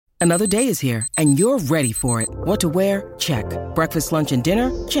Another day is here, and you're ready for it. What to wear? Check. Breakfast, lunch, and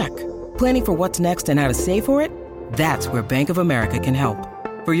dinner? Check. Planning for what's next and how to save for it? That's where Bank of America can help.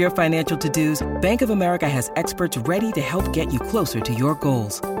 For your financial to-dos, Bank of America has experts ready to help get you closer to your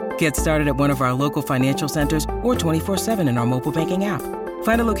goals. Get started at one of our local financial centers or 24/7 in our mobile banking app.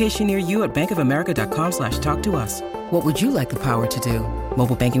 Find a location near you at bankofamerica.com/talktous. What would you like the power to do?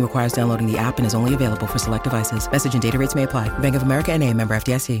 Mobile banking requires downloading the app and is only available for select devices. Message and data rates may apply. Bank of America N.A., member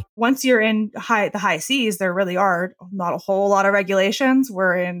FDIC. Once you're in the high seas, there really are not a whole lot of regulations.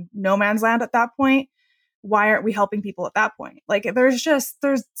 We're in no man's land at that point. Why aren't we helping people at that point? Like there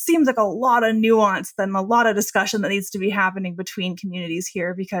seems like a lot of nuance and a lot of discussion that needs to be happening between communities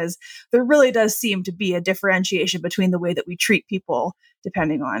here, because there really does seem to be a differentiation between the way that we treat people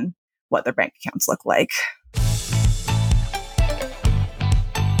depending on what their bank accounts look like.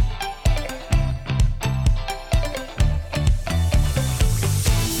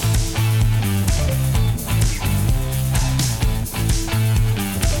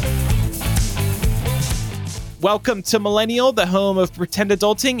 Welcome to Millennial, the home of pretend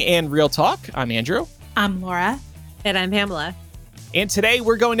adulting and real talk. I'm Andrew. I'm Laura. And I'm Pamela. And today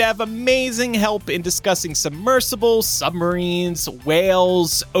we're going to have amazing help in discussing submersibles, submarines,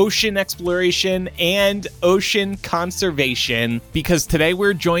 whales, ocean exploration, and ocean conservation. Because today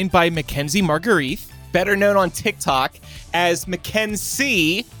we're joined by Mckenzie Margarethe, better known on TikTok as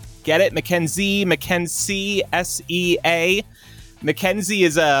Mckenzie. Get it? Mckenzie, S-E-A. Mckenzie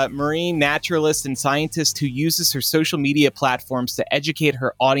is a marine naturalist and scientist who uses her social media platforms to educate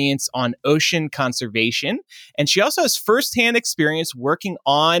her audience on ocean conservation. And she also has firsthand experience working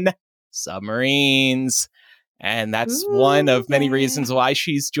on submarines. And that's one of many reasons why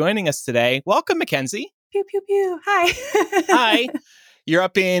she's joining us today. Welcome, Mckenzie. Pew, pew, pew. Hi. Hi. You're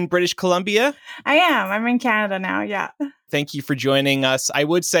up in British Columbia? I am. I'm in Canada now. Yeah. Thank you for joining us. I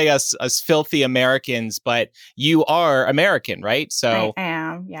would say us filthy Americans, but you are American, right? So I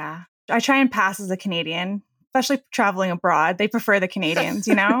am, yeah. I try and pass as a Canadian, especially traveling abroad. They prefer the Canadians,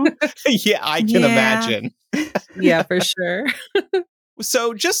 you know? Yeah, I can imagine. Yeah, for sure.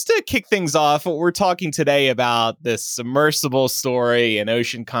 So just to kick things off, we're talking today about this submersible story and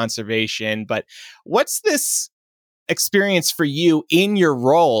ocean conservation, but what's this experience for you in your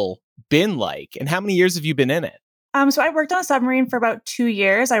role been like? And how many years have you been in it? So I worked on a submarine for about 2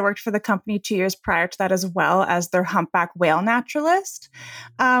 years. I worked for the company 2 years prior to that as well as their humpback whale naturalist.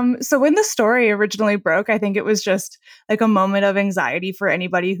 So when the story originally broke, I think it was just like a moment of anxiety for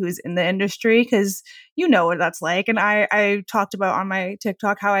anybody who's in the industry, because you know what that's like. And I talked about on my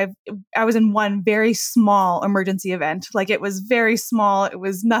TikTok how I was in one very small emergency event. Like it was very small. It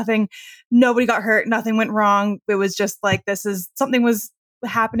was nothing. Nobody got hurt. Nothing went wrong. It was just like something was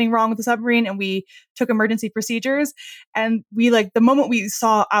happening wrong with the submarine, and we took emergency procedures. And we the moment we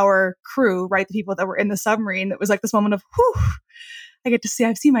saw our crew, right, the people that were in the submarine, it was like this moment of, whew,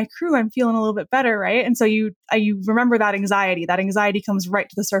 I've seen my crew, I'm feeling a little bit better, right? And so you remember that anxiety comes right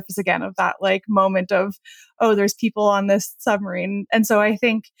to the surface again of that like moment of, oh, there's people on this submarine. And so I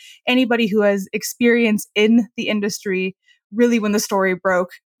think anybody who has experience in the industry, really when the story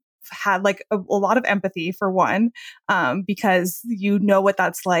broke, had like a lot of empathy for one, because you know what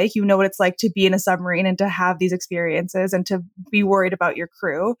that's like. You know what it's like to be in a submarine and to have these experiences and to be worried about your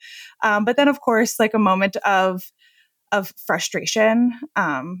crew. But then, of course, like a moment of frustration,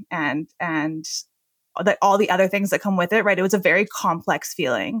 and all the other things that come with it. Right? It was a very complex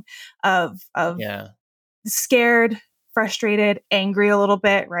feeling of scared, frustrated, angry a little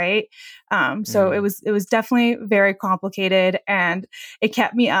bit, right? So it was definitely very complicated, and it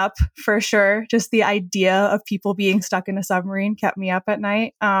kept me up for sure. Just the idea of people being stuck in a submarine kept me up at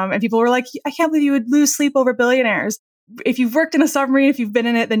night. And people were like, I can't believe you would lose sleep over billionaires. If you've worked in a submarine, if you've been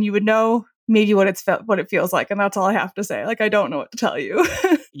in it, then you would know maybe what it feels like. And that's all I have to say. Like, I don't know what to tell you.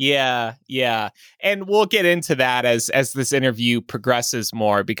 Yeah. And we'll get into that as this interview progresses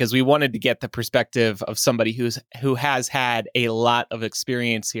more, because we wanted to get the perspective of somebody who has had a lot of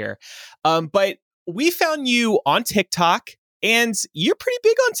experience here. But we found you on TikTok, and you're pretty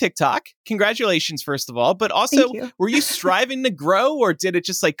big on TikTok. Congratulations, first of all. But also, were you striving to grow, or did it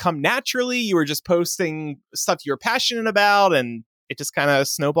just like come naturally? You were just posting stuff you were passionate about, and it just kind of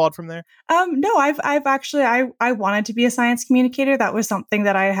snowballed from there? No, I've actually, I wanted to be a science communicator. That was something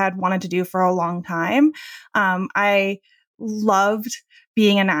that I had wanted to do for a long time. I loved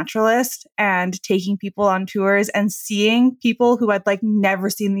being a naturalist and taking people on tours and seeing people who had like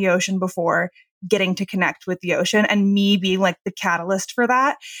never seen the ocean before getting to connect with the ocean, and me being like the catalyst for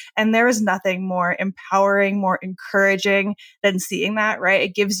that. And there is nothing more empowering, more encouraging than seeing that, right?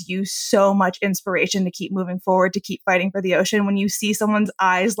 It gives you so much inspiration to keep moving forward, to keep fighting for the ocean. When you see someone's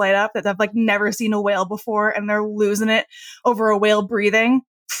eyes light up that have like never seen a whale before and they're losing it over a whale breathing,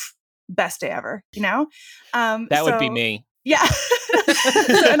 best day ever, you know? That would be me. Yeah.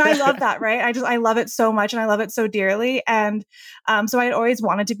 And I love that, right? I love it so much and I love it so dearly. And so I'd always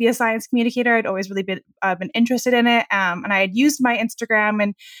wanted to be a science communicator. I'd always really been interested in it. And I had used my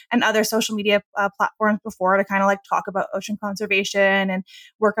Instagram and other social media platforms before to kind of like talk about ocean conservation and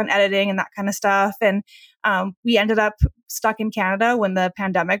work on editing and that kind of stuff. And we ended up stuck in Canada when the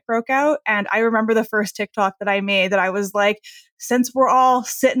pandemic broke out. And I remember the first TikTok that I made that I was like, since we're all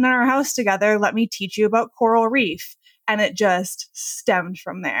sitting in our house together, let me teach you about coral reef. And it just stemmed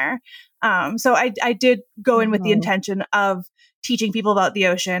from there. So I did go in with the intention of teaching people about the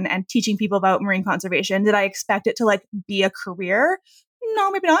ocean and teaching people about marine conservation. Did I expect it to like be a career?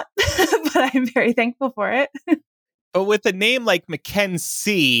 No, maybe not, but I'm very thankful for it. But with a name like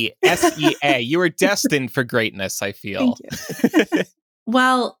Mckenzie, SEA, you are destined for greatness, I feel. Thank you.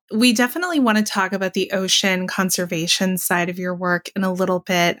 Well, we definitely want to talk about the ocean conservation side of your work in a little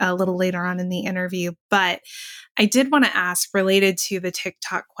bit, a little later on in the interview. But I did want to ask, related to the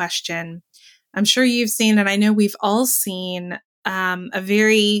TikTok question, I'm sure you've seen, and I know we've all seen, a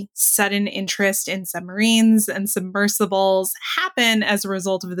very sudden interest in submarines and submersibles happen as a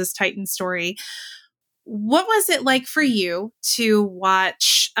result of this Titan story. What was it like for you to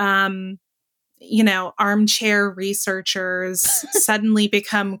watch armchair researchers suddenly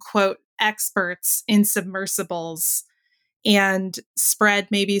become, quote, experts in submersibles and spread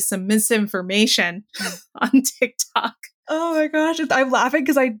maybe some misinformation on TikTok? Oh my gosh. I'm laughing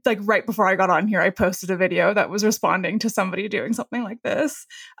because I like right before I got on here, I posted a video that was responding to somebody doing something like this.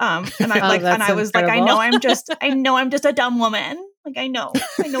 And I was like, I know I'm just a dumb woman. Like, I know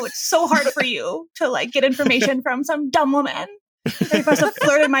it's so hard for you to like get information from some dumb woman. I must have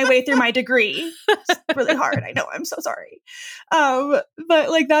flirted my way through my degree. It's really hard. I know. I'm so sorry. But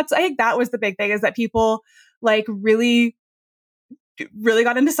like I think that was the big thing, is that people like really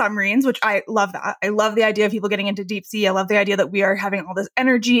got into submarines, which I love that. I love the idea of people getting into deep sea. I love the idea that we are having all this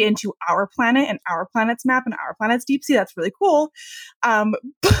energy into our planet and our planet's map and our planet's deep sea. That's really cool.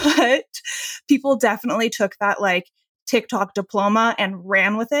 But people definitely took that like TikTok diploma and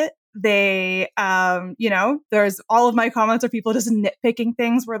ran with it. They, there's all of my comments are people just nitpicking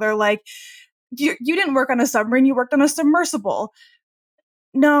things where they're like, you didn't work on a submarine, you worked on a submersible.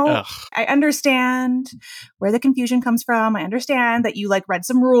 No, ugh. I understand where the confusion comes from. I understand that you like read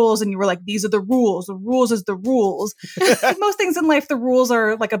some rules and you were like, these are the rules. The rules is the rules. Most things in life, the rules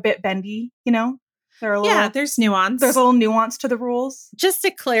are like a bit bendy, you know? There's nuance. There's a little nuance to the rules. Just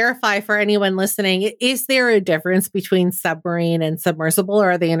to clarify for anyone listening, is there a difference between submarine and submersible, or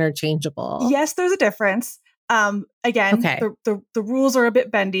are they interchangeable? Yes, there's a difference. Again, okay. The rules are a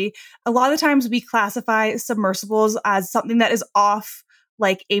bit bendy. A lot of the times we classify submersibles as something that is off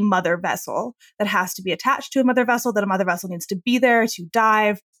like a mother vessel, that has to be attached to a mother vessel, that a mother vessel needs to be there to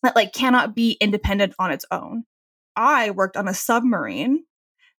dive, that like cannot be independent on its own. I worked on a submarine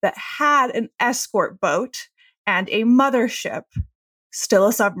that had an escort boat and a mothership, still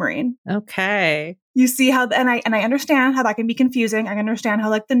a submarine. Okay. You see how, and I understand how that can be confusing. I understand how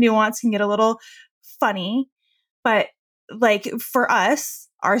like the nuance can get a little funny, but like for us,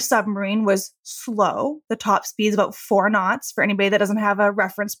 our submarine was slow. The top speed is about 4 knots. For anybody that doesn't have a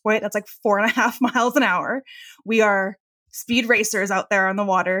reference point, that's like 4.5 miles an hour. We are speed racers out there on the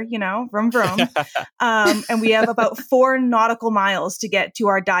water, you know, vroom, vroom. And we have about 4 nautical miles to get to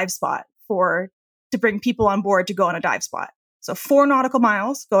our dive spot to bring people on board to go on a dive spot. So 4 nautical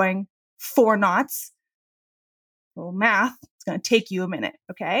miles going 4 knots. Well, math, it's going to take you a minute.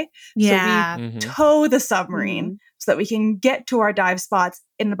 Okay. Yeah. So we tow the submarine so that we can get to our dive spots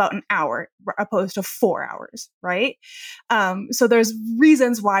in about an hour, opposed to 4 hours. Right. So there's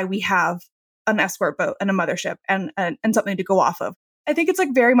reasons why we have an escort boat and a mothership and something to go off of. I think it's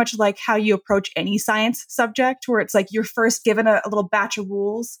like very much like how you approach any science subject, where it's like you're first given a little batch of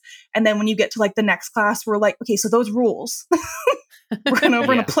rules. And then when you get to like the next class, we're like, okay, so those rules, we're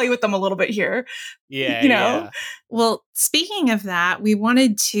gonna play with them a little bit here. Yeah. You know? Yeah. Well, speaking of that, we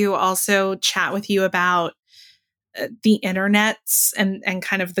wanted to also chat with you about the internet's and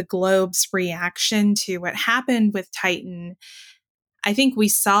kind of the globe's reaction to what happened with Titan. I think we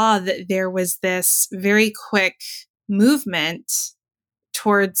saw that there was this very quick movement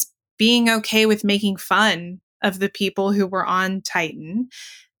towards being okay with making fun of the people who were on Titan.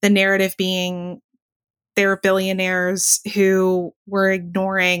 The narrative being they're billionaires who were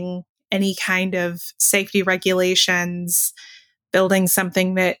ignoring any kind of safety regulations, building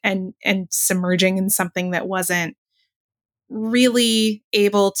something that and submerging in something that wasn't really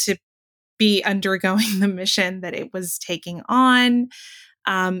able to be undergoing the mission that it was taking on.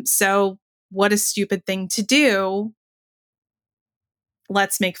 So what a stupid thing to do.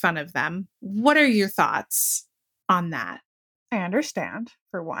 Let's make fun of them. What are your thoughts on that? I understand,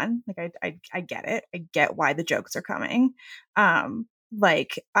 for one. Like, I get it. I get why the jokes are coming.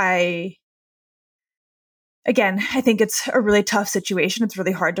 Again, I think it's a really tough situation. It's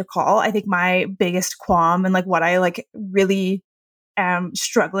really hard to call. I think my biggest qualm and like what I like really am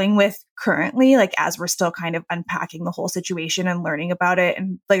struggling with currently, like as we're still kind of unpacking the whole situation and learning about it,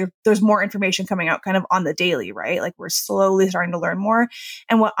 and like there's more information coming out kind of on the daily, right? Like we're slowly starting to learn more.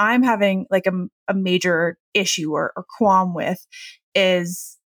 And what I'm having like a major issue or qualm with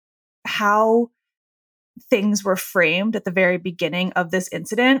is how things were framed at the very beginning of this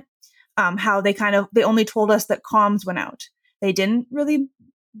incident. How they only told us that comms went out. They didn't really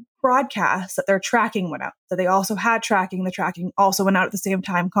broadcast that their tracking went out, that they also had tracking. The tracking also went out at the same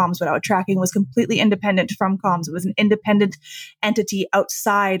time comms went out. Tracking was completely independent from comms. It was an independent entity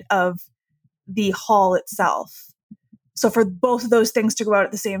outside of the hall itself. So for both of those things to go out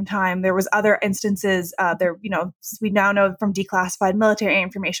at the same time, there was other instances we now know from declassified military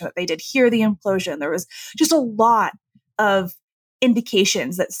information that they did hear the implosion. There was just a lot of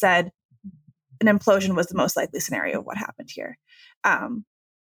indications that said an implosion was the most likely scenario of what happened here.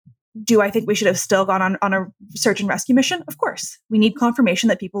 Do I think we should have still gone on a search and rescue mission? Of course. We need confirmation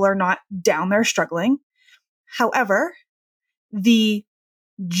that people are not down there struggling. However, the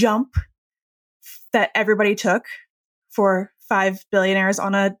jump that everybody took for 5 billionaires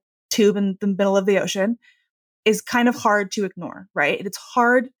on a tube in the middle of the ocean is kind of hard to ignore, right? It's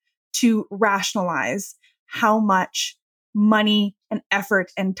hard to rationalize how much money and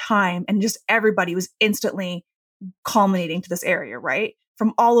effort and time and just everybody was instantly culminating to this area, right?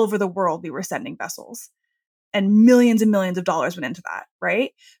 From all over the world, we were sending vessels and millions of dollars went into that,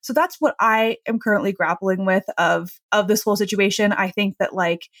 right? So that's what I am currently grappling with of this whole situation. I think that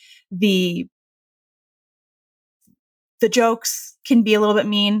like the jokes can be a little bit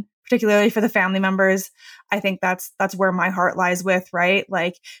mean, particularly for the family members. I think that's where my heart lies with, right?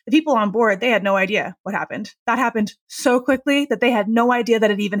 Like the people on board, they had no idea what happened. That happened so quickly that they had no idea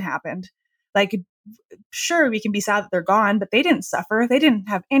that it even happened. Like, sure, we can be sad that they're gone, but they didn't suffer. They didn't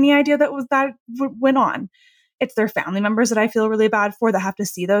have any idea that went on. It's their family members that I feel really bad for that have to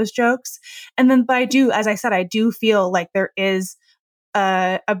see those jokes. And then, but I do, as I said, I do feel like there is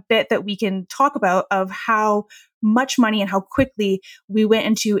a bit that we can talk about of how much money and how quickly we went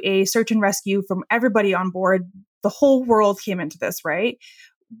into a search and rescue from everybody on board. The whole world came into this, right?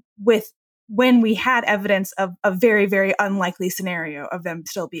 When we had evidence of a very, very unlikely scenario of them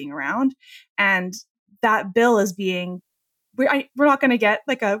still being around. And that bill is being, we're not going to get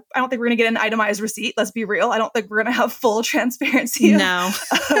I don't think we're going to get an itemized receipt. Let's be real. I don't think we're going to have full transparency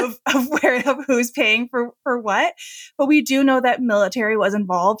of who's paying for what. But we do know that military was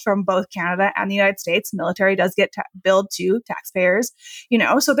involved from both Canada and the United States. Military does get billed to taxpayers,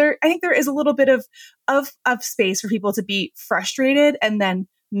 so I think there is a little bit of space for people to be frustrated and then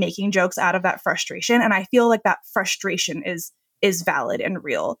making jokes out of that frustration. And I feel like that frustration is valid and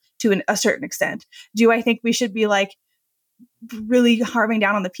real to a certain extent. Do I think we should be like really harming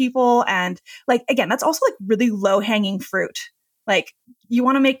down on the people? And like, again, that's also like really low hanging fruit. Like you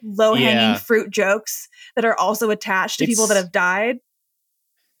want to make low hanging fruit jokes that are also attached to people that have died.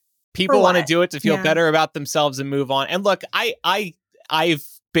 People want to do it to feel better about themselves and move on. And look, I've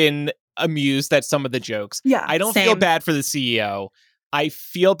been amused at some of the jokes. Yeah, I don't feel bad for the CEO. I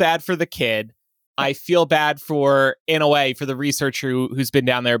feel bad for the kid. I feel bad in a way, for the researcher who's been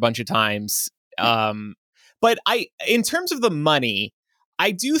down there a bunch of times. But in terms of the money,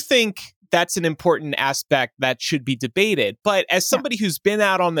 I do think that's an important aspect that should be debated. But as somebody who's been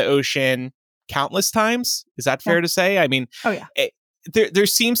out on the ocean countless times, is that fair to say? I mean, there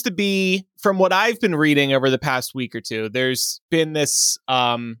seems to be, from what I've been reading over the past week or two, there's been this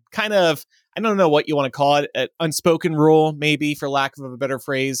kind of, I don't know what you want to call it, an unspoken rule, maybe, for lack of a better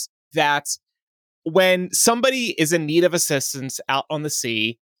phrase, that when somebody is in need of assistance out on the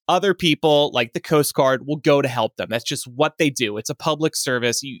sea, other people like the Coast Guard will go to help them. That's just what they do. It's a public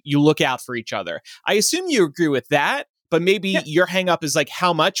service. You look out for each other. I assume you agree with that, but maybe your hang up is like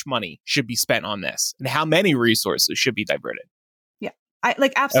how much money should be spent on this and how many resources should be diverted. Yeah, I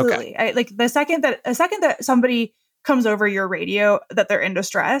like absolutely. Okay. I like the second that somebody comes over your radio that they're in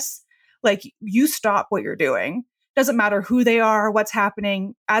distress, like you stop what you're doing. Doesn't matter who they are, what's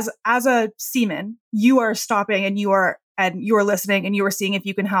happening. As a seaman, you are stopping and you are listening and you are seeing if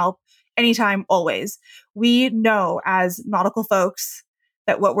you can help anytime, always. We know as nautical folks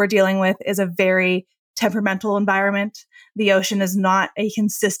that what we're dealing with is a very temperamental environment. The ocean is not a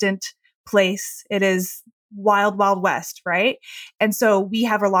consistent place. It is wild, wild west, right? And so we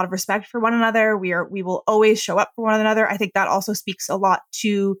have a lot of respect for one another. We will always show up for one another. I think that also speaks a lot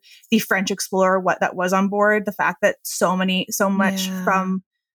to the French explorer, what that was on board, the fact that so much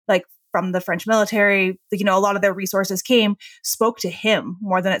from the French military, a lot of their resources spoke to him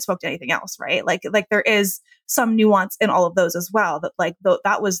more than it spoke to anything else, right? Like there is some nuance in all of those as well, that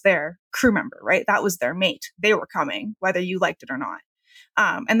that was their crew member, right? That was their mate. They were coming, whether you liked it or not.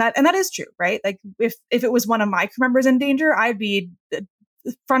 And that is true, right? Like if it was one of my crew members in danger, I'd be the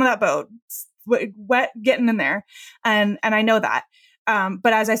front of that boat, wet, getting in there. And I know that.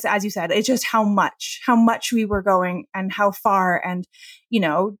 But as you said, it's just how much we were going and how far. And,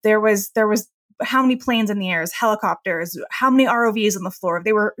 there was how many planes in the air, helicopters, how many ROVs on the floor.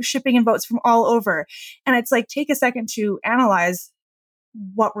 They were shipping in boats from all over. And it's like, take a second to analyze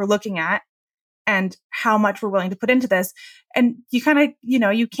what we're looking at and how much we're willing to put into this. And you kind of,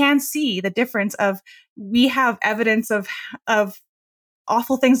 you can see the difference of, we have evidence of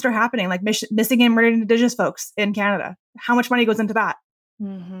awful things that are happening, like missing and murdered Indigenous folks in Canada. How much money goes into that?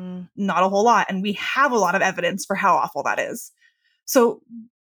 Mm-hmm. Not a whole lot. And we have a lot of evidence for how awful that is. So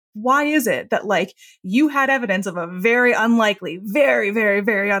why is it that you had evidence of a very unlikely, very, very,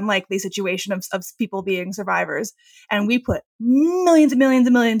 very unlikely situation of people being survivors, and we put millions and millions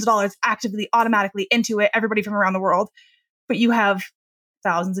and millions of dollars actively, automatically into it, everybody from around the world, but you have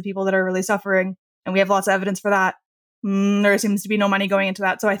thousands of people that are really suffering, and we have lots of evidence for that. There seems to be no money going into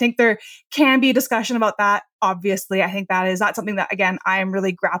that. So I think there can be a discussion about that. Obviously, I think that's something that, again, I am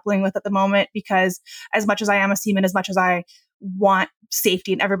really grappling with at the moment, because as much as I am a seaman, as much as I want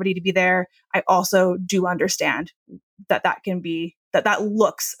safety and everybody to be there, I also do understand that that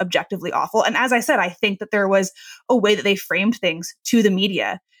looks objectively awful. And as I said, I think that there was a way that they framed things to the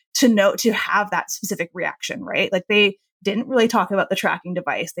media to have that specific reaction, right? Like they didn't really talk about the tracking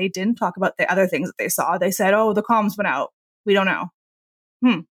device. They didn't talk about the other things that they saw. They said, oh, the comms went out. We don't know.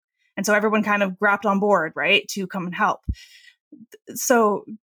 And so everyone kind of grabbed on board, right, to come and help. So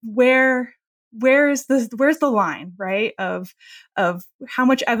where's the line, right, of how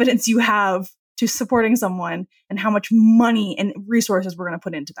much evidence you have to supporting someone and how much money and resources we're going to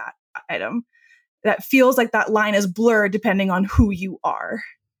put into that item? That feels like that line is blurred depending on who you are.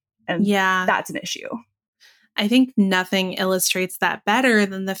 And that's an issue. I think nothing illustrates that better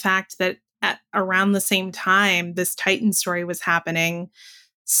than the fact that at around the same time this Titan story was happening,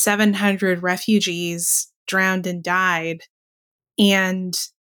 700 refugees drowned and died, and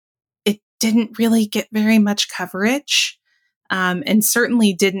it didn't really get very much coverage, and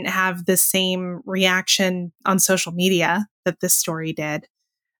certainly didn't have the same reaction on social media that this story did.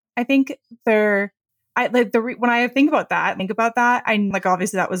 I think when I think about that, I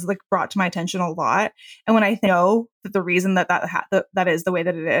obviously that was brought to my attention a lot. And when I know that the reason that is the way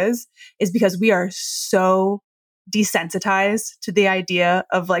that it is because we are so desensitized to the idea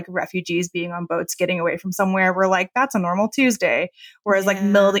of refugees being on boats getting away from somewhere. We're like, that's a normal Tuesday. Whereas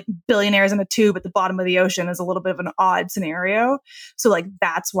billionaires in a tube at the bottom of the ocean is a little bit of an odd scenario. So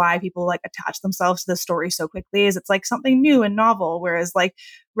that's why people attach themselves to the story so quickly, is it's something new and novel. Whereas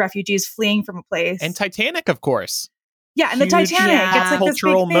refugees fleeing from a place. And Titanic, of course. Yeah, and the Titanic gets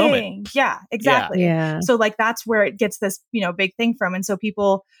cultural this big thing. moment. Yeah, exactly. Yeah. So that's where it gets this, big thing from. And so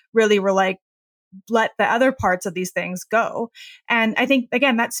people really were let the other parts of these things go. And I think,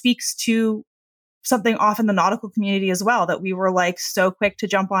 again, that speaks to something off in the nautical community as well, that we were so quick to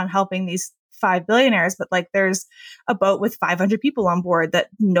jump on helping these 5 billionaires, but there's a boat with 500 people on board that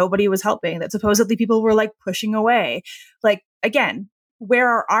nobody was helping, that supposedly people were pushing away. Again, where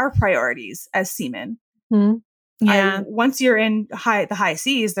are our priorities as seamen? Mm-hmm. Yeah. Once you're in the high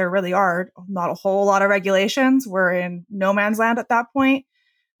seas, there really are not a whole lot of regulations. We're in no man's land at that point.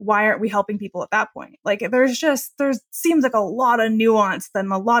 Why aren't we helping people at that point? There seems a lot of nuance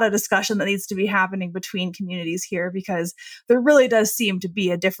and a lot of discussion that needs to be happening between communities here, because there really does seem to be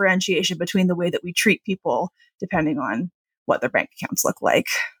a differentiation between the way that we treat people depending on what their bank accounts look like.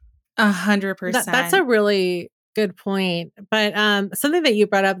 100%. That's a really good point. But something that you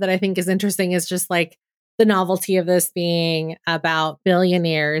brought up that I think is interesting is just the novelty of this being about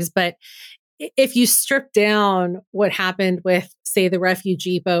billionaires. But if you strip down what happened with, say, the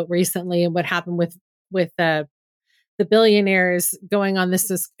refugee boat recently, and what happened with the billionaires going on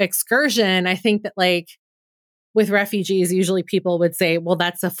this excursion, I think that with refugees, usually people would say, well,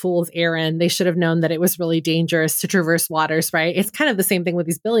 that's a fool's errand. They should have known that it was really dangerous to traverse waters, right? It's kind of the same thing with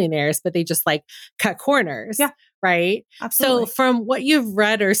these billionaires, but they just like cut corners, Yeah, right? absolutely. So from what you've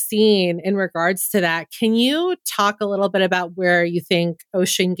read or seen in regards to that, can you talk a little bit about where you think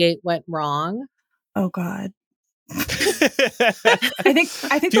Ocean Gate went wrong? Oh God. I think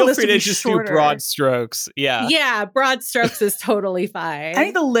Feel the list free would to be just shorter. do broad strokes. Yeah. Yeah, broad strokes is totally fine. I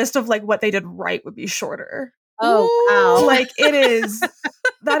think the list of like what they did right would be shorter. Oh, wow. Like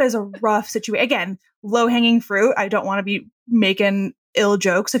that is a rough situation. Again, low hanging fruit. I don't want to be making ill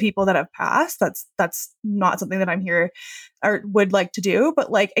jokes of people that have passed. That's not something that I'm here or would like to do.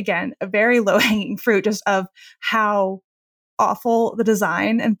 But like, again, a very low hanging fruit just of how awful the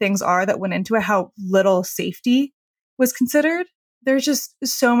design and things are that went into it, how little safety was considered. There's just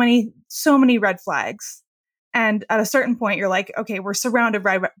so many red flags. And at a certain point, you're like, okay, we're surrounded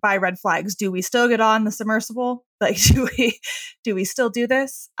by red flags. Do we still get on the submersible? Like, do we still do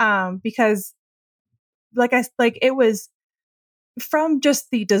this? Because it was from just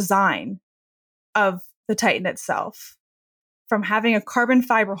the design of the Titan itself, from having a carbon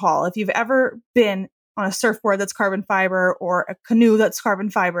fiber hull. If you've ever been on a surfboard that's carbon fiber or a canoe that's carbon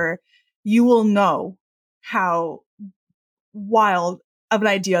fiber, you will know how wild of an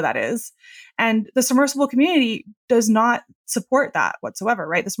idea that is. And the submersible community does not support that whatsoever,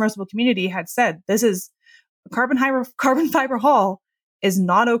 right? The submersible community had said, this is carbon fiber hull is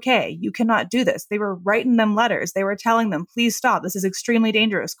not okay. You cannot do this. They were writing them letters. They were telling them, please stop. This is extremely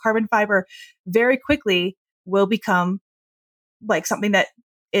dangerous. Carbon fiber very quickly will become like something that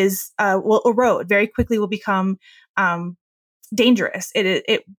is will erode very quickly, will become dangerous.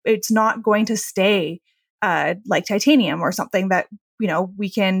 It's not going to stay like titanium or something that we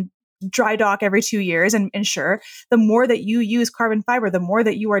can dry dock every 2 years and ensure. The more that you use carbon fiber, the more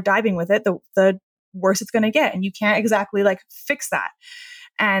that you are diving with it, the worse it's going to get, and you can't exactly like fix that.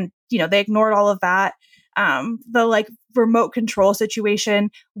 And they ignored all of that. The like remote control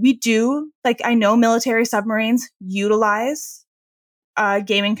situation, we do like, I know military submarines utilize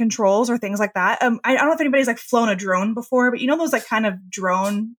gaming controls or things like that. I don't know if anybody's like flown a drone before, but those like kind of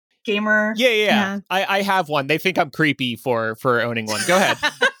drone gamer. Yeah. I have one. They think I'm creepy for owning one. Go ahead.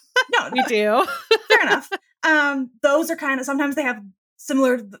 No, we do. Fair enough. Those are kind of, sometimes they have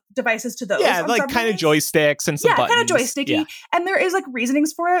similar devices to those. Yeah, like kind of joysticks and some buttons. Kind of joysticky. Yeah. And there is like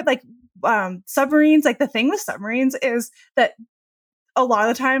reasonings for it. Like submarines, like the thing with submarines is that a lot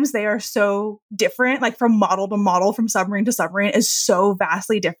of the times they are so different, like from model to model, from submarine to submarine is so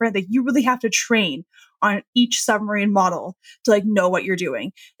vastly different that you really have to train on each submarine model to like know what you're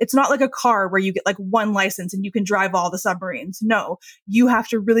doing. It's not like a car where you get like one license and you can drive all the submarines. No, you have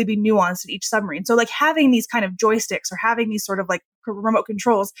to really be nuanced in each submarine. So like having these kind of joysticks or having these sort of like remote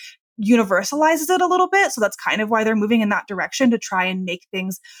controls universalizes it a little bit. So that's kind of why they're moving in that direction, to try and make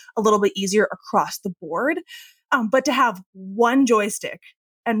things a little bit easier across the board. But to have one joystick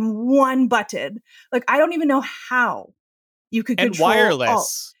and one button, like I don't even know how you could control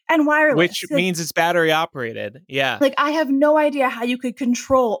wireless. And wireless. Which means it's battery operated. Yeah. Like I have no idea how you could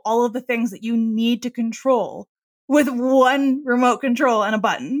control all of the things that you need to control with one remote control and a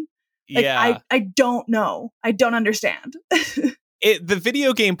button. Like, yeah. I don't know. I don't understand. The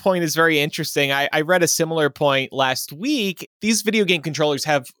video game point is very interesting. I read a similar point last week. These video game controllers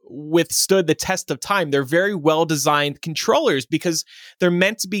have withstood the test of time. They're very well-designed controllers because they're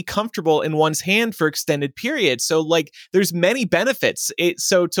meant to be comfortable in one's hand for extended periods. So, like, there's many benefits.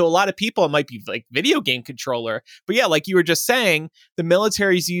 So to a lot of people, it might be like video game controller. But yeah, like you were just saying, the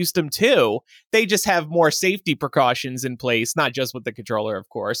military's used them too. They just have more safety precautions in place, not just with the controller, of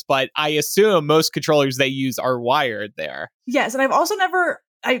course. But I assume most controllers they use are wired there. Yes, and I've also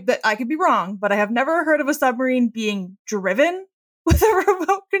I could be wrong, but I have never heard of a submarine being driven with a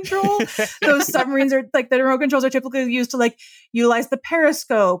remote control. Those submarines are like, the remote controls are typically used to like utilize the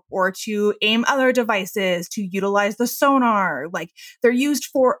periscope or to aim other devices, to utilize the sonar. Like they're used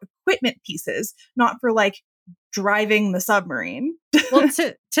for equipment pieces, not for like driving the submarine. Well,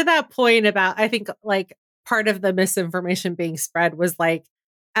 to that point about, I think like part of the misinformation being spread was like,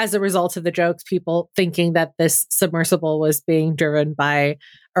 as a result of the jokes, people thinking that this submersible was being driven by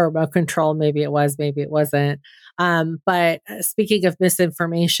a remote control. Maybe it was, maybe it wasn't. But speaking of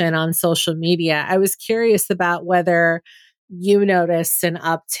misinformation on social media, I was curious about whether you noticed an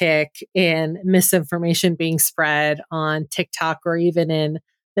uptick in misinformation being spread on TikTok or even in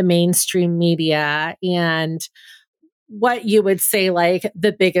the mainstream media, and what you would say like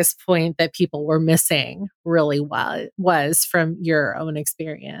the biggest point that people were missing really was from your own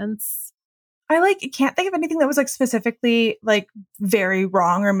experience. I can't think of anything that was like specifically like very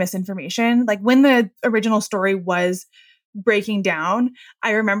wrong or misinformation. Like when the original story was breaking down,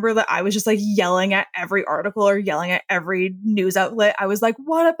 I remember that I was just like yelling at every article or yelling at every news outlet. I was like,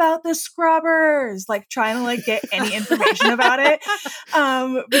 what about the scrubbers? Like trying to like get any information about it.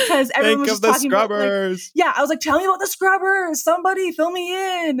 Because everyone was just talking scrubbers. about like, I was like, tell me about the scrubbers. Somebody fill me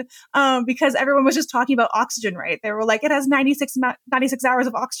in. Because everyone was just talking about oxygen, right? They were like, it has 96 hours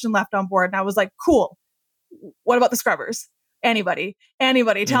of oxygen left on board. And I was like, cool. What about the scrubbers? Anybody,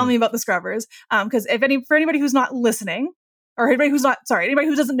 tell me about the scrubbers. Because for anybody who's not listening, or anybody who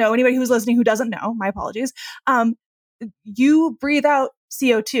doesn't know, anybody who's listening who doesn't know, my apologies. You breathe out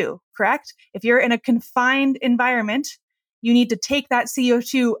CO2, correct? If you're in a confined environment, you need to take that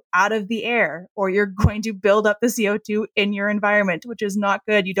CO2 out of the air, or you're going to build up the CO2 in your environment, which is not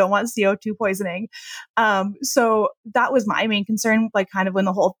good. You don't want CO2 poisoning. So that was my main concern, like kind of when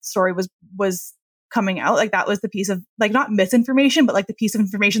the whole story was coming out. Like that was the piece of like not misinformation, but like the piece of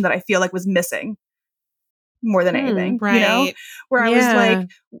information that I feel like was missing more than anything, right. you know, where I was like,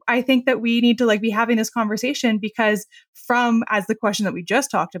 I think that we need to like be having this conversation because as the question that we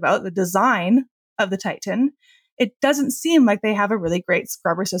just talked about, the design of the Titan, it doesn't seem like they have a really great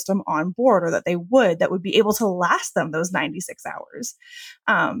scrubber system on board, or that would be able to last them those 96 hours.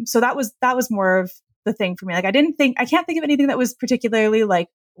 So that was more of the thing for me. Like I can't think of anything that was particularly like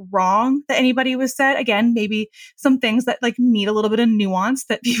wrong that anybody was said. Again, maybe some things that like need a little bit of nuance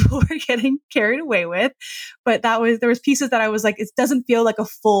that people were getting carried away with. But there was pieces that I was like, it doesn't feel like a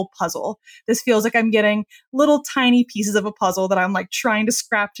full puzzle. This feels like I'm getting little tiny pieces of a puzzle that I'm like trying to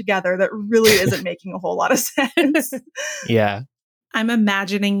scrap together that really isn't making a whole lot of sense. Yeah. I'm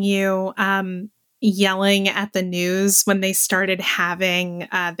imagining you yelling at the news when they started having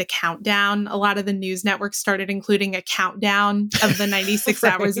the countdown. A lot of the news networks started including a countdown of the 96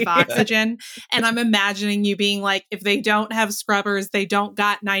 Right. hours of oxygen. And I'm imagining you being like, if they don't have scrubbers, they don't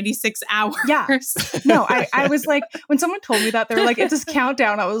got 96 hours. Yeah. No, I was like, when someone told me that, they were like, it's this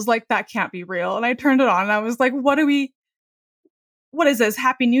countdown. I was like, that can't be real. And I turned it on and I was like, what is this?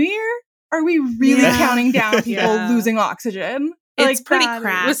 Happy New Year? Are we really counting down people losing oxygen? It's like pretty that.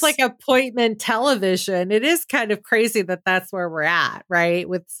 crass. It was like appointment television. It is kind of crazy that that's where we're at, right?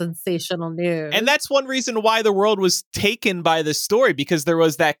 With sensational news. And that's one reason why the world was taken by this story, because there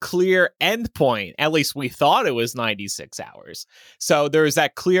was that clear end point. At least we thought it was 96 hours. So there was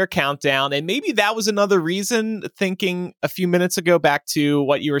that clear countdown. And maybe that was another reason, thinking a few minutes ago back to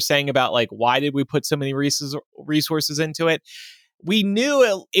what you were saying about like, why did we put so many resources into it? We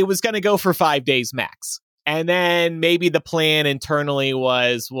knew it was going to go for 5 days max. And then maybe the plan internally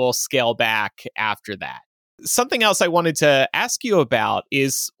was we'll scale back after that. Something else I wanted to ask you about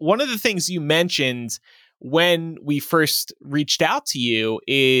is one of the things you mentioned when we first reached out to you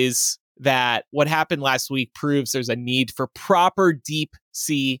is that what happened last week proves there's a need for proper deep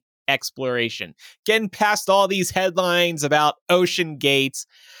sea exploration. Getting past all these headlines about ocean gates.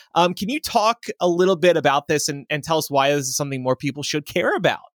 Can you talk a little bit about this and tell us why this is something more people should care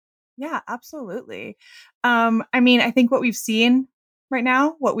about? Yeah, absolutely. I mean, I think what we've seen right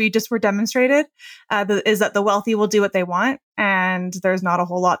now, what we just were demonstrated, is that the wealthy will do what they want. And there's not a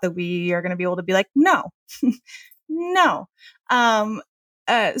whole lot that we are going to be able to be like, no, no.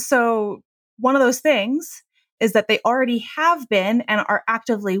 So one of those things is that they already have been and are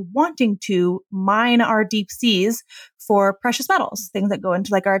actively wanting to mine our deep seas for precious metals, things that go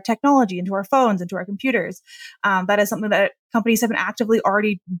into like our technology, into our phones, into our computers. That is something that companies have been actively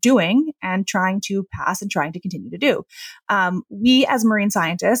already doing and trying to pass and trying to continue to do. We as marine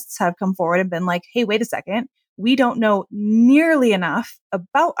scientists have come forward and been like, hey, wait a second. We don't know nearly enough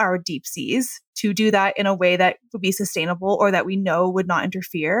about our deep seas to do that in a way that would be sustainable or that we know would not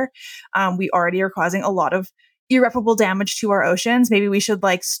interfere. We already are causing a lot of irreparable damage to our oceans. Maybe we should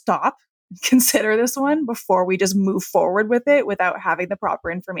like stop, consider this one before we just move forward with it without having the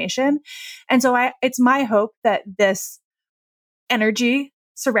proper information. And so it's my hope that this energy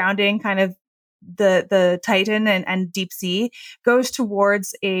surrounding kind of the Titan and deep sea goes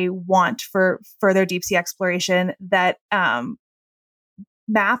towards a want for further deep sea exploration that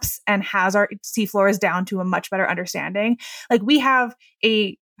maps and has our seafloors down to a much better understanding. Like we have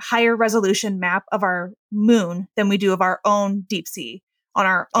a higher resolution map of our moon than we do of our own deep sea on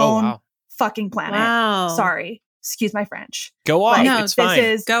our own fucking planet. Wow. Sorry. Excuse my French. Go off. Like, it's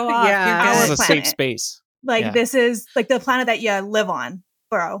fine. Go off. Yeah. This You're is good. a safe space. Like this is like the planet that you live on,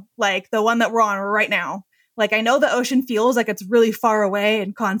 bro. Like the one that we're on right now. Like I know the ocean feels like it's really far away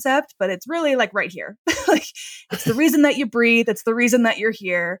in concept, but it's really like right here. Like it's the reason that you breathe. It's the reason that you're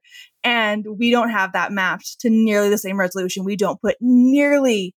here. And we don't have that mapped to nearly the same resolution. We don't put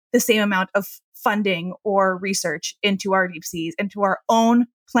nearly the same amount of funding or research into our deep seas, into our own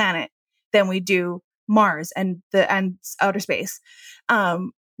planet, than we do Mars and outer space.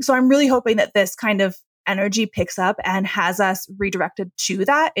 So I'm really hoping that this kind of energy picks up and has us redirected to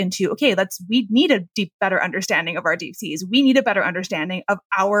that, into, okay, we need a better understanding of our deep seas. We need a better understanding of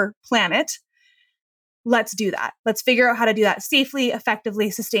our planet. Let's do that. Let's figure out how to do that safely, effectively,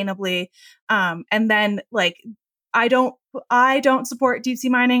 sustainably. And then I don't support deep sea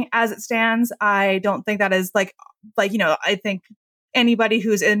mining as it stands. I don't think that is I think anybody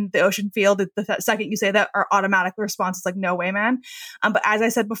who's in the ocean field, the second you say that, our automatic response is like, no way, man. But as I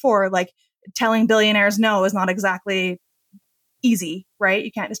said before, telling billionaires no is not exactly easy, right?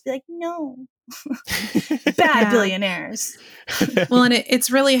 You can't just be like, no. Bad billionaires. Well, and it's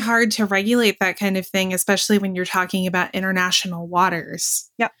really hard to regulate that kind of thing, especially when you're talking about international waters.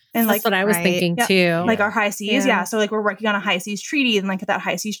 Yep. And that's what I was thinking too. Our high seas. Yeah. So we're working on a high seas treaty, and that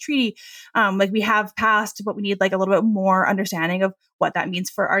high seas treaty, we have passed, but we need a little bit more understanding of what that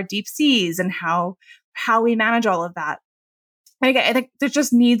means for our deep seas and how we manage all of that. Again, I think there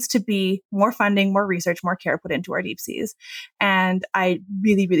just needs to be more funding, more research, more care put into our deep seas. And I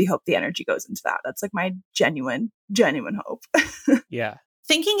really, really hope the energy goes into that. That's my genuine hope. Yeah.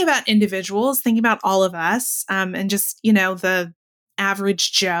 Thinking about individuals, thinking about all of us, and just, the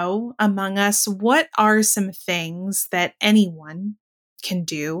average Joe among us, what are some things that anyone can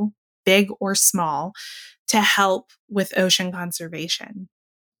do, big or small, to help with ocean conservation?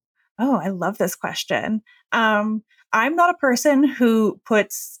 Oh, I love this question. I'm not a person who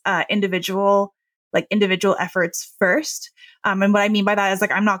puts individual efforts first. And what I mean by that is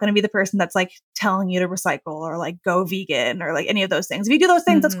I'm not going to be the person that's telling you to recycle or go vegan or any of those things. If you do those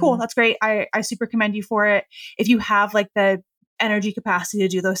things, that's cool. That's great. I super commend you for it. If you have the energy capacity to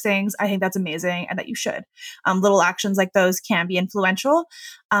do those things, I think that's amazing and that you should. Little actions like those can be influential.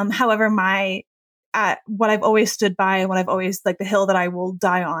 However, what I've always stood by and what I've always the hill that I will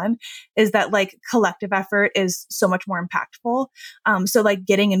die on is that collective effort is so much more impactful. So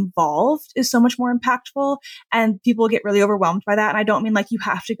getting involved is so much more impactful, and people get really overwhelmed by that. And I don't mean you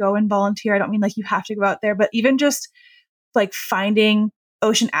have to go and volunteer. I don't mean you have to go out there, but even just finding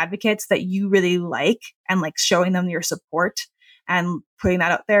ocean advocates that you really like and showing them your support and putting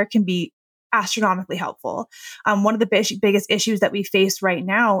that out there can be astronomically helpful. One of the biggest issues that we face right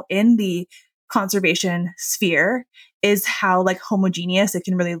now in the conservation sphere is how homogeneous it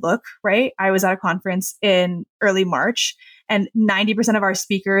can really look, right? I was at a conference in early March, and 90% of our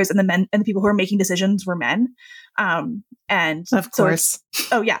speakers and the people who are making decisions were men. And of course.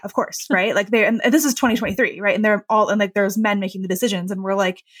 Oh yeah, of course. Right. and this is 2023, right? And they're all, and there's men making the decisions, and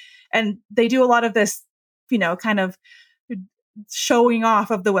we're and they do a lot of this, kind of showing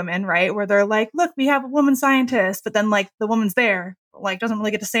off of the women, right? Where they're look, we have a woman scientist, but then the woman's there, doesn't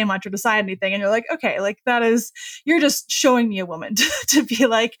really get to say much or decide anything. And you're okay, that is, you're just showing me a woman to be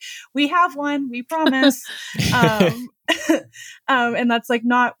we have one, we promise. And that's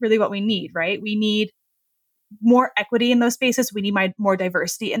not really what we need, right? We need more equity in those spaces. We need more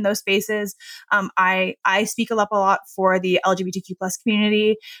diversity in those spaces. I speak a lot for the LGBTQ plus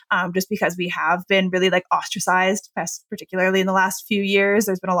community, just because we have been really ostracized, particularly in the last few years.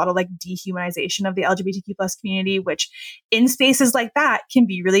 There's been a lot of dehumanization of the LGBTQ plus community, which in spaces like that can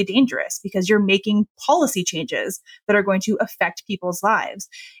be really dangerous because you're making policy changes that are going to affect people's lives.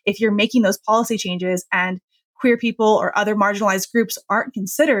 If you're making those policy changes and queer people or other marginalized groups aren't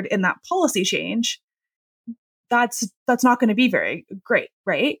considered in that policy change, that's not going to be very great,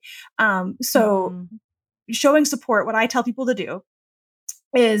 right? So showing support, what I tell people to do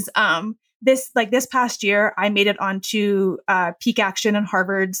is this past year, I made it onto Peak Action and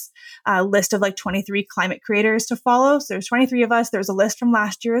Harvard's list of 23 climate creators to follow. So there's 23 of us. There's a list from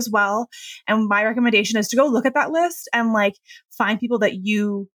last year as well. And my recommendation is to go look at that list and find people that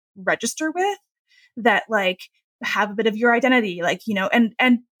you register with that have a bit of your identity,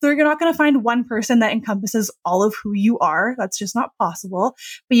 and you're not going to find one person that encompasses all of who you are. That's just not possible.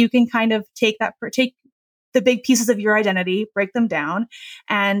 But you can kind of take the big pieces of your identity, break them down,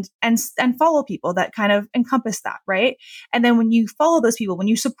 and follow people that kind of encompass that, right? And then when you follow those people, when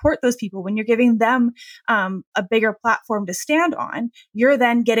you support those people, when you're giving them a bigger platform to stand on, you're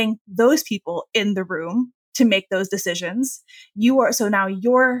then getting those people in the room to make those decisions. Now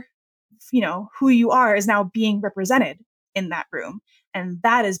you're who you are is now being represented in that room. And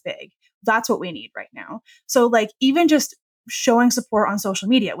that is big. That's what we need right now. So even just showing support on social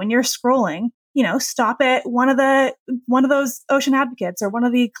media, when you're scrolling, stop at one of those ocean advocates or one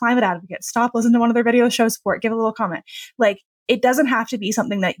of the climate advocates, stop, listen to one of their videos, show support, give a little comment. It doesn't have to be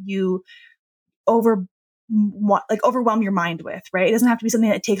something that you like overwhelm your mind with, right? It doesn't have to be something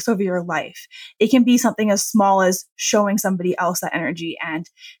that takes over your life. It can be something as small as showing somebody else that energy and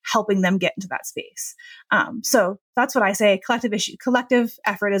helping them get into that space. So that's what I say. Collective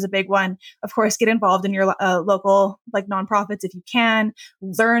effort is a big one. Of course, get involved in your local like nonprofits if you can.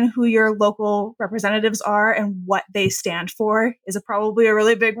 Learn who your local representatives are and what they stand for is probably a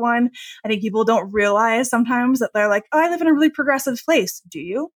really big one. I think people don't realize sometimes that they're like, oh, I live in a really progressive place. Do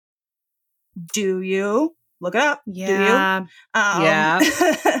you? Look it up. Yeah.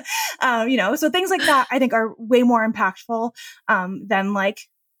 Do you? So things like that I think are way more impactful than like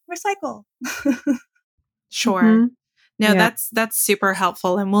recycle. Sure. Mm-hmm. No, that's super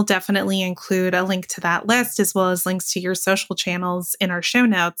helpful. And we'll definitely include a link to that list as well as links to your social channels in our show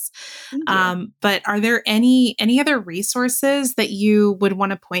notes. But are there any other resources that you would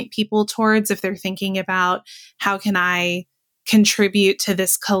want to point people towards if they're thinking about how can I contribute to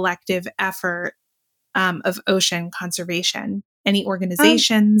this collective effort of ocean conservation? Any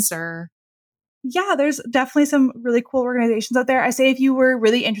organizations or? Yeah, there's definitely some really cool organizations out there. I say if you were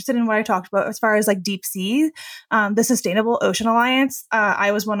really interested in what I talked about as far as like deep sea, the Sustainable Ocean Alliance,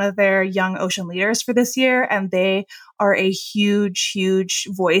 I was one of their young ocean leaders for this year, and they are a huge, huge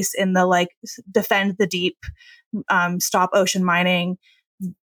voice in the like defend the deep, stop ocean mining,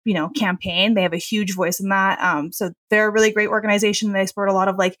 campaign. They have a huge voice in that. So they're a really great organization. They support a lot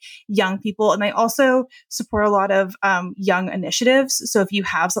of like young people, and they also support a lot of young initiatives. So if you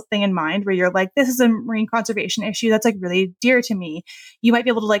have something in mind where you're like, this is a marine conservation issue that's like really dear to me, you might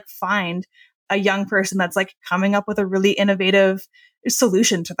be able to like find a young person that's like coming up with a really innovative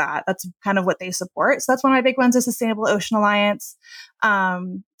solution to that. That's kind of what they support. So that's one of my big ones, is Sustainable Ocean Alliance.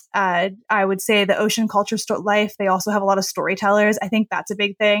 I would say the Ocean Culture Life, they also have a lot of storytellers. I think that's a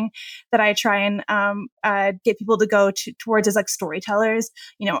big thing that I try and get people to go towards as like storytellers.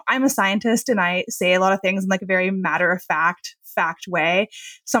 I'm a scientist and I say a lot of things in like a very matter of fact way,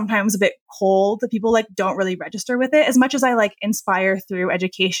 sometimes a bit cold, that people like don't really register with it as much as I like inspire through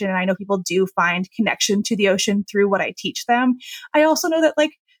education. And I know people do find connection to the ocean through what I teach them. I also know that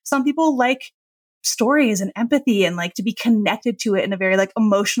like some people like stories and empathy and like to be connected to it in a very like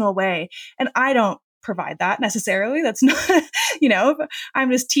emotional way. And I don't provide that necessarily. That's not,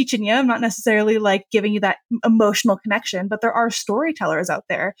 I'm just teaching you. I'm not necessarily like giving you that emotional connection, but there are storytellers out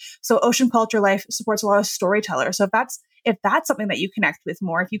there. So Ocean Culture Life supports a lot of storytellers. So if that's something that you connect with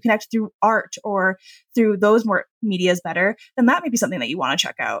more, if you connect through art or through those more medias better, then that may be something that you want to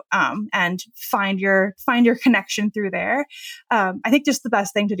check out and find your connection through there. I think just the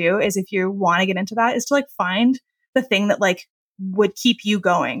best thing to do is, if you want to get into that, is to like find the thing that like would keep you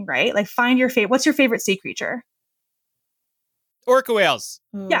going, right? Like find your what's your favorite sea creature? Orca whales.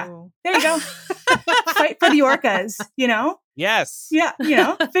 Yeah, there you go. Fight for the orcas, Yes. Yeah,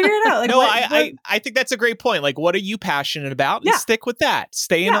 figure it out. Like, no, I think that's a great point. Like, what are you passionate about? And stick with that.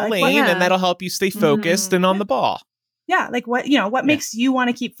 Stay in a lane, and that'll help you stay focused and on the ball. Yeah, like what makes you want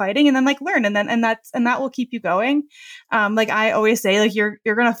to keep fighting, and then like learn, and that will keep you going. Like I always say, like you're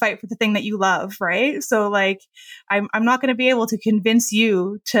gonna fight for the thing that you love, right? So like I'm not gonna be able to convince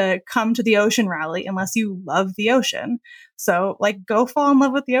you to come to the ocean rally unless you love the ocean. So like go fall in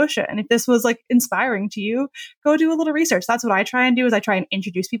love with the ocean. And if this was like inspiring to you, go do a little research. That's what I try and do, is I try and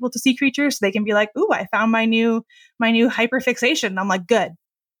introduce people to sea creatures so they can be like, ooh, I found my new hyperfixation. And I'm like, good.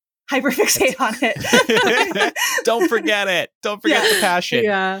 Hyperfixate on it. Don't forget it. Don't forget the passion.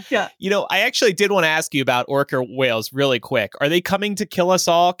 Yeah. I actually did want to ask you about orca whales really quick. Are they coming to kill us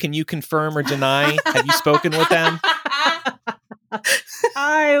all? Can you confirm or deny? Have you spoken with them?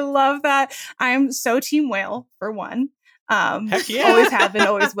 I love that. I'm so team whale for one. Heck yeah. Always have been,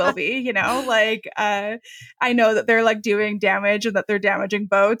 always will be, I know that they're like doing damage and that they're damaging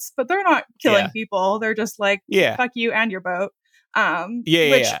boats, but they're not killing people. They're just like, fuck you and your boat.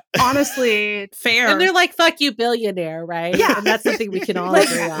 Which honestly, fair. And they're like, fuck you, billionaire, right? Yeah. And that's something we can all like,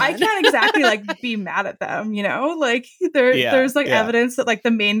 agree on. I can't exactly like be mad at them, like there's like evidence that like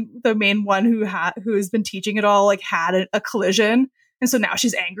the main one who has been teaching it all like had a collision, and so now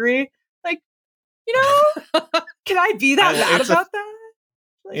she's angry. Like, can I be that mad about that?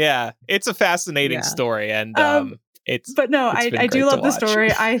 Like, it's a fascinating story, and but no, I do love the story.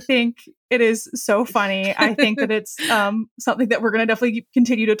 I think it is so funny. I think that it's something that we're going to definitely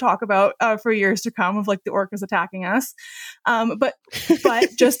continue to talk about for years to come, of like the orcas attacking us. But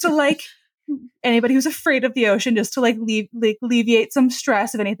just to like anybody who's afraid of the ocean, just to like alleviate some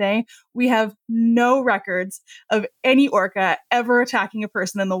stress, if anything, we have no records of any orca ever attacking a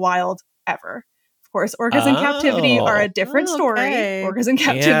person in the in ever. Of course, orcas in captivity are a different story. Orcas in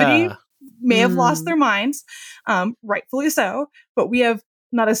captivity may have lost their minds, rightfully so, but we have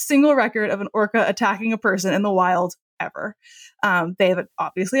not a single record of an orca attacking a person in the wild ever. They have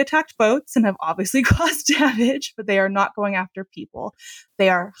obviously attacked boats and have obviously caused damage, but they are not going after people. They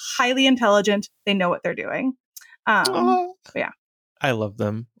are highly intelligent. They know what they're doing. Yeah. I love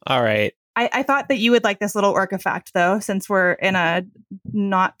them. All right. I thought that you would like this little orca fact, though, since we're in a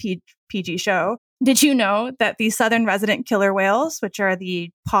not PG show. Did you know that the southern resident killer whales, which are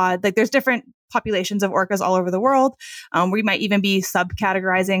the there's different populations of orcas all over the world. We might even be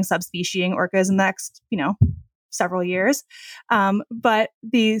subcategorizing, subspecieing orcas in the next, several years. But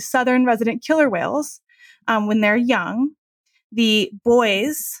the southern resident killer whales, when they're young, the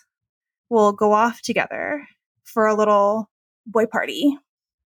boys will go off together for a little boy party.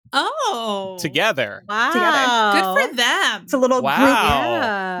 Oh. Together. Wow. Good for them. It's a little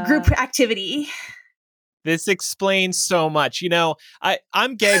Wow. group activity. This explains so much.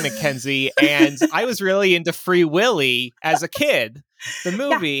 I'm gay, Mckenzie, and I was really into Free Willy as a kid, the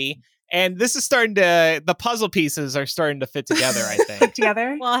movie. Yeah. And this is the puzzle pieces are starting to fit together, I think. Fit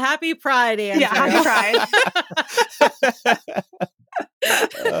together? Well, happy Pride, Andrew. Yeah, happy Pride.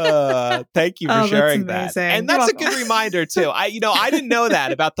 Thank you for sharing that. And that's a good reminder, too. I didn't know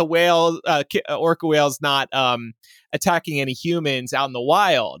that about the orca whales not attacking any humans out in the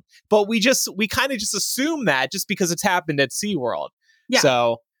wild. But we kind of just assume that just because it's happened at SeaWorld. Yeah.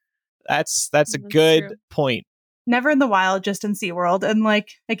 So that's a good true. Point. Never in the wild, just in SeaWorld. And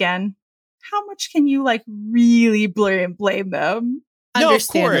again, how much can you really blame them? No, of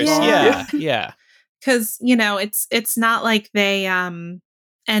course. Yeah. Because, it's not like they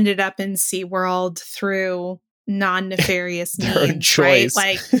ended up in SeaWorld through non-nefarious means, choice.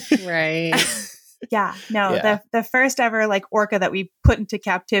 Right? Right. Yeah. No, yeah. The first ever orca that we put into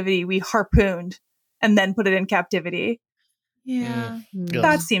captivity, we harpooned and then put it in captivity. Yeah.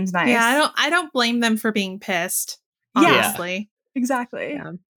 That seems nice. Yeah, I don't blame them for being pissed, honestly. Yeah, exactly.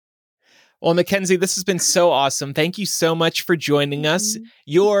 Yeah. Well, Mckenzie, this has been so awesome. Thank you so much for joining us.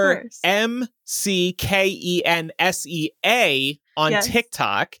 You're McKensia on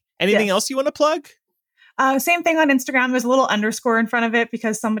TikTok. Anything else you want to plug? Same thing on Instagram. There's a little underscore in front of it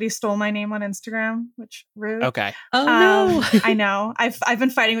because somebody stole my name on Instagram, which rude. Okay. Oh no. I know. I've been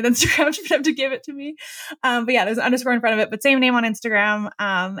fighting with Instagram to get them to give it to me. But yeah, there's an underscore in front of it, but same name on Instagram.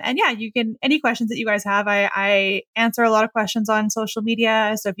 And yeah, you can, any questions that you guys have, I answer a lot of questions on social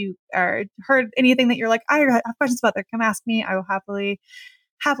media. So if you heard anything that you're like, I have questions about that, come ask me. I will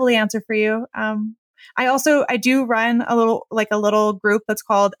happily answer for you. I do run a little group that's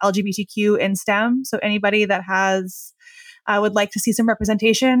called LGBTQ in STEM. So anybody that would like to see some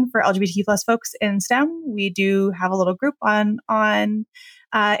representation for LGBTQ plus folks in STEM, we do have a little group on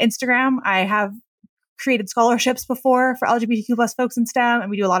Instagram. I have created scholarships before for LGBTQ plus folks in STEM, and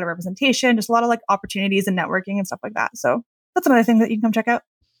we do a lot of representation, just a lot of opportunities and networking and stuff like that. So that's another thing that you can come check out.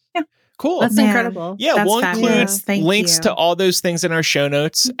 Yeah. Cool. That's incredible. Yeah, that's we'll include links you. To all those things in our show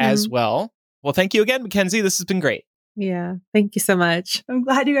notes as well. Well, thank you again, Mckenzie. This has been great. Yeah. Thank you so much. I'm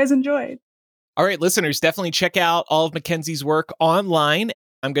glad you guys enjoyed. All right, listeners, definitely check out all of Mckenzie's work online.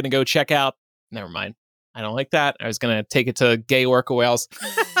 I'm going to go check out... Never mind. I don't like that. I was going to take it to gay orca whales.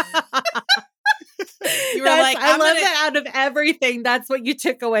 You were I love that out of everything, that's what you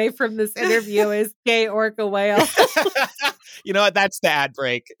took away from this interview is gay orca whale. You know what? That's the ad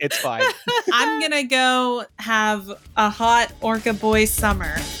break. It's fine. I'm going to go have a hot orca boy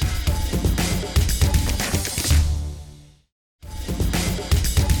summer.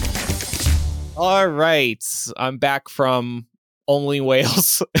 All right. I'm back from Only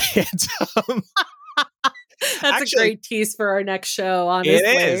Whales. That's actually a great tease for our next show, honestly.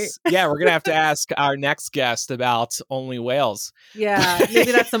 It is. Yeah, we're going to have to ask our next guest about Only Whales. Yeah,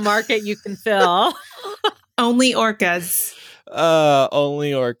 maybe that's a market you can fill. Only orcas.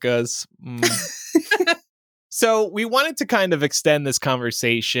 Only orcas. So we wanted to kind of extend this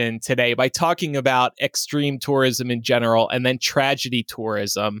conversation today by talking about extreme tourism in general and then tragedy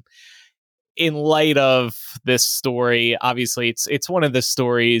tourism. In light of this story, obviously it's one of the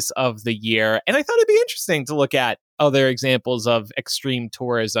stories of the year. And I thought it'd be interesting to look at other examples of extreme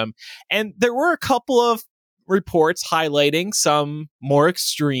tourism. And there were a couple of reports highlighting some more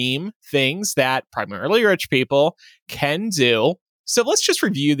extreme things that primarily rich people can do. So let's just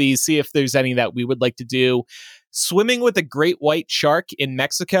review these, see if there's any that we would like to do. Swimming with a great white shark in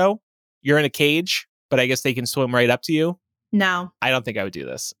Mexico. You're in a cage, but I guess they can swim right up to you. No. I don't think I would do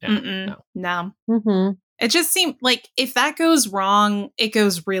this. Yeah, no. Mm-hmm. It just seemed like if that goes wrong, it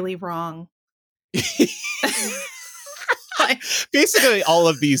goes really wrong. Basically, all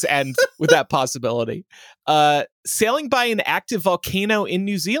of these end with that possibility. Sailing by an active volcano in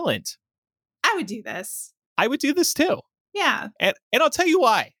New Zealand. I would do this. I would do this too. Yeah. And I'll tell you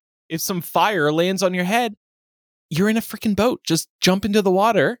why. If some fire lands on your head, you're in a freaking boat. Just jump into the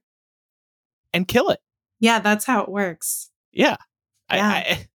water and kill it. Yeah, that's how it works. Yeah.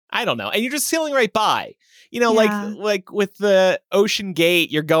 Yeah. I don't know. And you're just sailing right by. You know, Yeah. like with the Ocean Gate,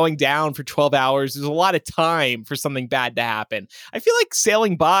 you're going down for 12 hours. There's a lot of time for something bad to happen. I feel like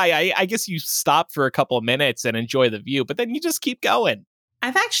sailing by, I guess you stop for a couple of minutes and enjoy the view, but then you just keep going.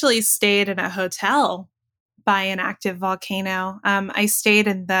 I've actually stayed in a hotel by an active volcano. I stayed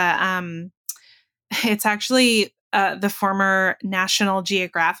in it's actually the former National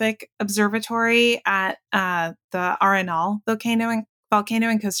Geographic Observatory at the Arenal volcano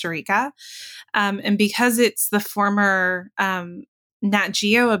in Costa Rica. And because it's the former Nat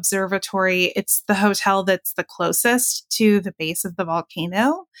Geo Observatory, it's the hotel that's the closest to the base of the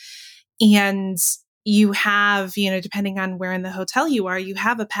volcano. And you have, depending on where in the hotel you are, you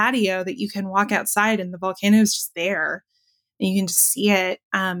have a patio that you can walk outside and the volcano is just there. And you can just see it.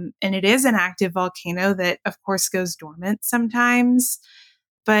 And it is an active volcano that, of course, goes dormant sometimes.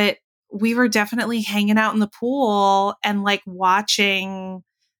 But we were definitely hanging out in the pool and like watching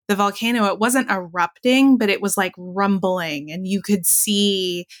the volcano. It wasn't erupting, but it was like rumbling, and you could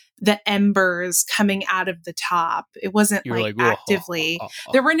see the embers coming out of the top. It wasn't You're like like, "Whoa." actively,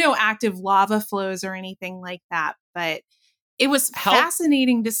 there were no active lava flows or anything like that, but it was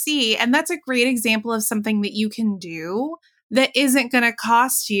fascinating to see. And that's a great example of something that you can do that isn't going to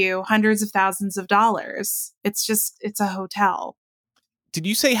cost you hundreds of thousands of dollars. It's a hotel. Did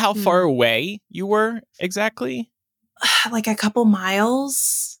you say how far away you were exactly? Like a couple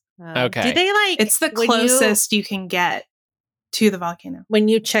miles. Okay. Do they like, it's the closest you can get to the volcano. When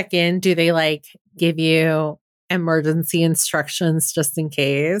you check in, do they like give you emergency instructions just in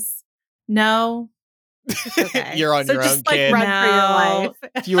case? No. Okay. You're on your own, kid. Run for your life.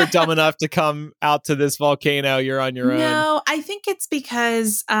 If you were dumb enough to come out to this volcano, you're on your own. No, I think it's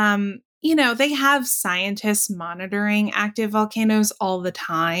because, they have scientists monitoring active volcanoes all the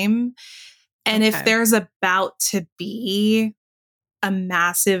time. And if there's about to be a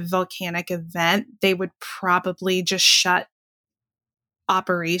massive volcanic event, they would probably just shut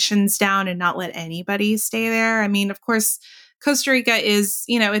operations down and not let anybody stay there. I mean, of course, Costa Rica is,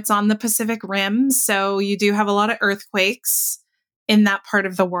 it's on the Pacific Rim. So you do have a lot of earthquakes in that part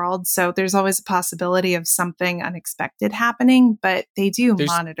of the world. So there's always a possibility of something unexpected happening, but they do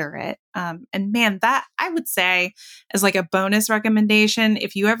monitor it. And man, that I would say as like a bonus recommendation,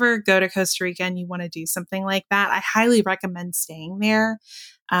 if you ever go to Costa Rica and you want to do something like that, I highly recommend staying there.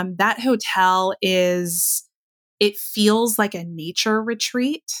 That hotel it feels like a nature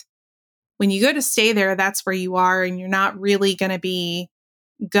retreat. When you go to stay there, that's where you are, and you're not really going to be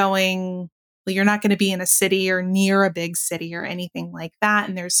you're not going to be in a city or near a big city or anything like that.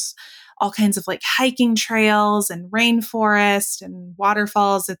 And there's all kinds of like hiking trails and rainforest and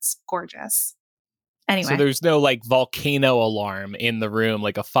waterfalls. It's gorgeous. Anyway. So there's no like volcano alarm in the room,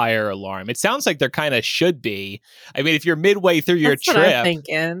 like a fire alarm. It sounds like there kind of should be. I mean, if you're midway through your trip. What I'm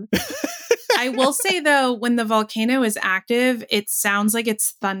thinking. I will say, though, when the volcano is active, it sounds like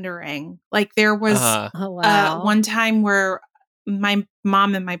it's thundering. Like there was one time where my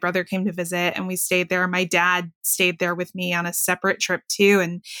mom and my brother came to visit and we stayed there. My dad stayed there with me on a separate trip, too.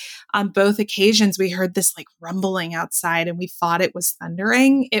 And on both occasions, we heard this like rumbling outside and we thought it was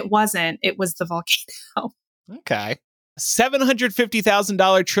thundering. It wasn't. It was the volcano. Okay.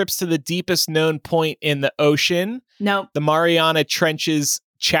 $750,000 trips to the deepest known point in the ocean. Nope. The Mariana Trenches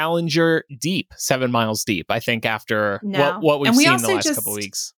Challenger Deep, 7 miles deep, I think, after what we've seen the last couple of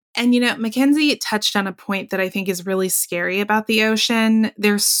weeks. And, Mckenzie touched on a point that I think is really scary about the ocean.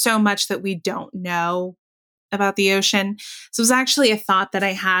 There's so much that we don't know about the ocean. So it was actually a thought that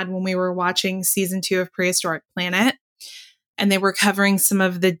I had when we were watching season 2 of Prehistoric Planet, and they were covering some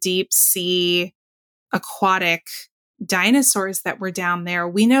of the deep sea aquatic dinosaurs that were down there.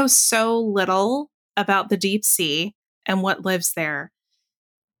 We know so little about the deep sea and what lives there.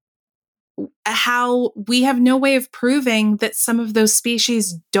 How we have no way of proving that some of those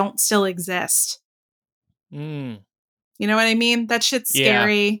species don't still exist. You know what I mean? That shit's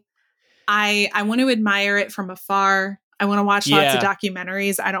scary. I want to admire it from afar. I want to watch lots of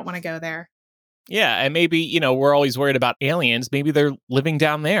documentaries. I don't want to go there. Yeah, and maybe, we're always worried about aliens. Maybe they're living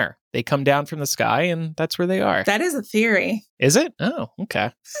down there. They come down from the sky and that's where they are. That is a theory. Is it? Oh,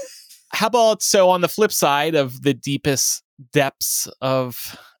 okay. How about, so on the flip side of the deepest depths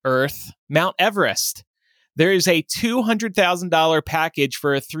of Earth, Mount Everest. There is a $200,000 package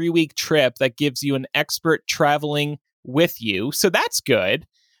for a 3-week trip that gives you an expert traveling with you. So that's good,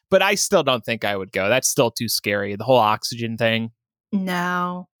 but I still don't think I would go. That's still too scary. The whole oxygen thing.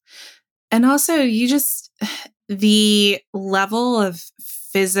 No. And also the level of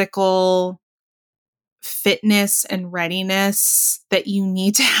physical fitness and readiness that you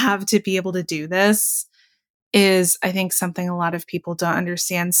need to have to be able to do this is, I think, something a lot of people don't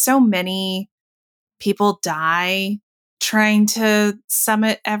understand. So many people die trying to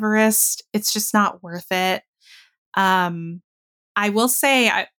summit Everest. It's just not worth it. I will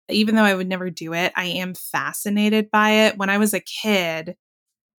say, even though I would never do it, I am fascinated by it. When I was a kid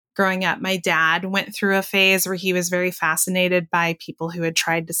growing up, my dad went through a phase where he was very fascinated by people who had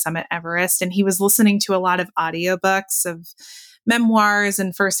tried to summit Everest. And he was listening to a lot of audiobooks of memoirs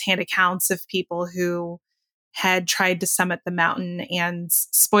and firsthand accounts of people who had tried to summit the mountain. And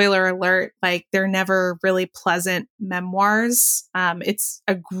spoiler alert, like, they're never really pleasant memoirs. It's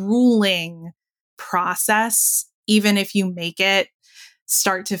a grueling process, even if you make it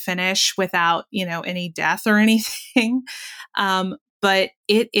start to finish without, any death or anything. But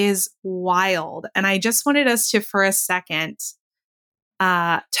it is wild. And I just wanted us to, for a second,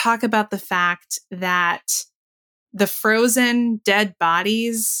 talk about the fact that the frozen dead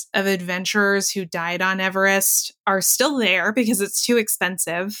bodies of adventurers who died on Everest are still there because it's too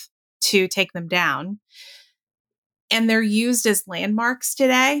expensive to take them down. And they're used as landmarks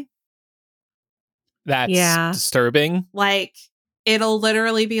today. That's disturbing. Like, it'll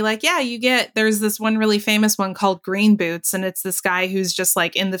literally be like, there's this one really famous one called Green Boots. And it's this guy who's just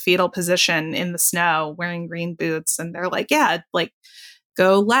like in the fetal position in the snow wearing green boots. And they're like,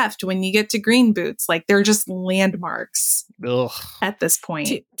 go left when you get to Green Boots. Like, they're just landmarks. Ugh. At this point.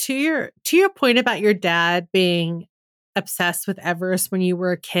 To your point about your dad being obsessed with Everest when you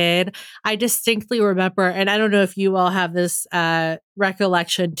were a kid, I distinctly remember, and I don't know if you all have this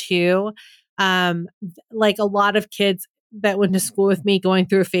recollection too, like a lot of kids that went to school with me going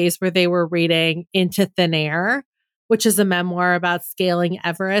through a phase where they were reading Into Thin Air, which is a memoir about scaling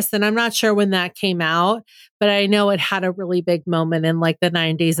Everest. And I'm not sure when that came out, but I know it had a really big moment in like the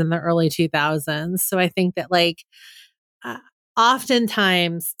 90s and the early 2000s. So I think that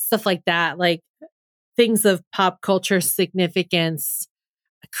oftentimes stuff like that, like things of pop culture significance,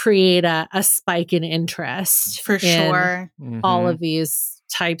 create a spike in interest for sure. All of these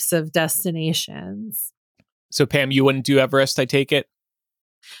types of destinations. So Pam, you wouldn't do Everest, I take it?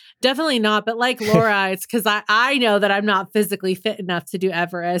 Definitely not. But like Laura, it's because I know that I'm not physically fit enough to do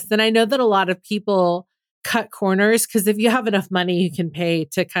Everest. And I know that a lot of people cut corners because if you have enough money, you can pay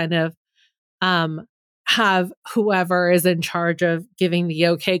to kind of have whoever is in charge of giving the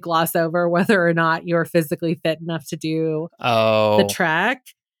okay gloss over whether or not you're physically fit enough to do the trek.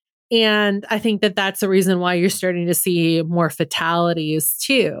 And I think that that's the reason why you're starting to see more fatalities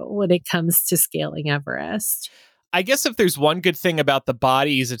too when it comes to scaling Everest. I guess if there's one good thing about the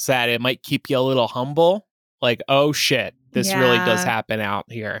bodies, it's that it might keep you a little humble. Like, oh shit, this really does happen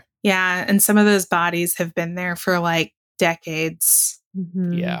out here. Yeah. And some of those bodies have been there for like decades.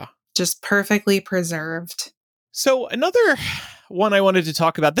 Mm-hmm. Yeah. Just perfectly preserved. So another one I wanted to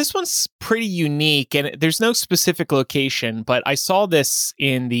talk about, this one's pretty unique and there's no specific location, but I saw this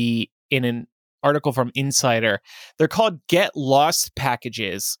in an article from Insider. They're called Get Lost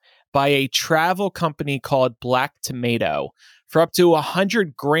packages by a travel company called Black Tomato. For up to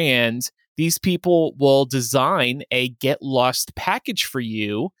 $100,000, these people will design a Get Lost package for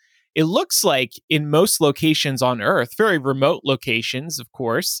you. It looks like in most locations on Earth, very remote locations, of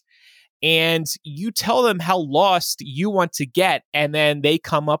course, and you tell them how lost you want to get, and then they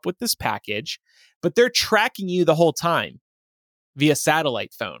come up with this package, but they're tracking you the whole time via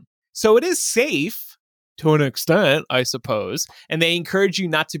satellite phone. So it is safe to an extent, I suppose, and they encourage you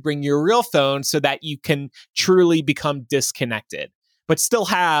not to bring your real phone so that you can truly become disconnected, but still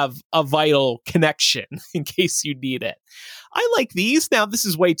have a vital connection in case you need it. I like these. Now, this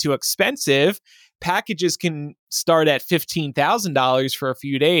is way too expensive. Packages can start at $15,000 for a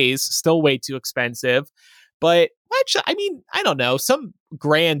few days, still way too expensive. But actually, I mean, I don't know. Some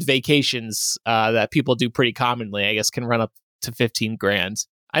grand vacations that people do pretty commonly, I guess, can run up to $15,000.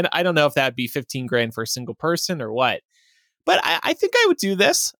 I don't know if that'd be $15,000 for a single person or what. But I think I would do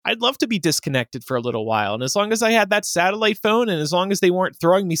this. I'd love to be disconnected for a little while. And as long as I had that satellite phone and as long as they weren't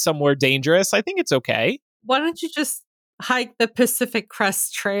throwing me somewhere dangerous, I think it's okay. Why don't you just hike the Pacific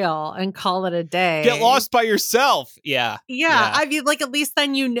Crest Trail and call it a day? Get lost by yourself. Yeah. I mean, like, at least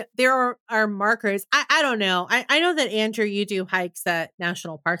then there are markers. I don't know. I know that, Andrew, you do hikes at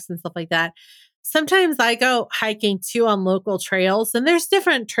national parks and stuff like that. Sometimes I go hiking too on local trails, and there's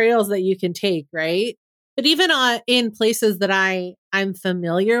different trails that you can take, right? But even in places that I'm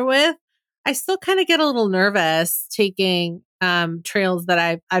familiar with, I still kind of get a little nervous taking trails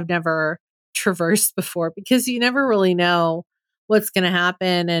that I've never traversed before, because you never really know what's going to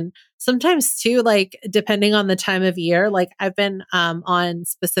happen. And sometimes too, like depending on the time of year, like I've been on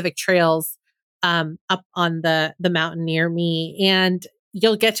specific trails up on the mountain near me, and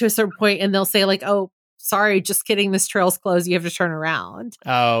you'll get to a certain point and they'll say like, oh, sorry, just kidding, this trail's closed, you have to turn around.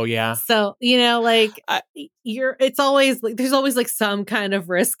 Oh, yeah. So, like it's always like, there's always like some kind of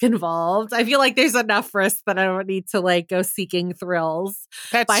risk involved. I feel like there's enough risk that I don't need to like go seeking thrills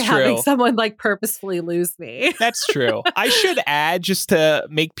by having someone like purposefully lose me. That's true. I should add, just to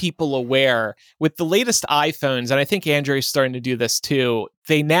make people aware, with the latest iPhones, and I think Android's starting to do this too,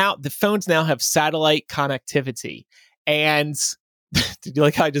 the phones now have satellite connectivity. And did you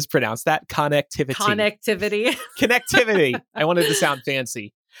like how I just pronounced that? Connectivity. Connectivity. I wanted to sound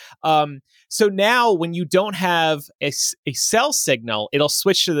fancy. So now when you don't have a cell signal, it'll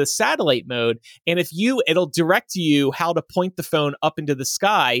switch to the satellite mode. And it'll direct you how to point the phone up into the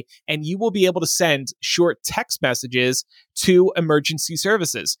sky, and you will be able to send short text messages to emergency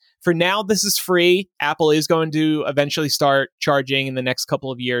services. For now, this is free. Apple is going to eventually start charging in the next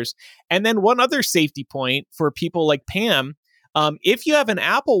couple of years. And then one other safety point for people like Pam, if you have an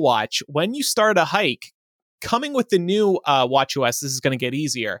Apple Watch, when you start a hike, coming with the new watchOS, this is going to get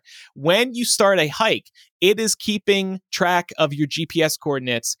easier. When you start a hike, it is keeping track of your GPS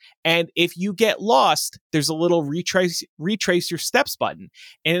coordinates. And if you get lost, there's a little retrace your steps button,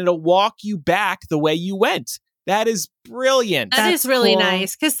 and it'll walk you back the way you went. That is brilliant. That's really cool.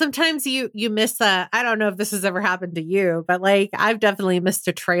 Nice. Because sometimes you miss I don't know if this has ever happened to you, but like I've definitely missed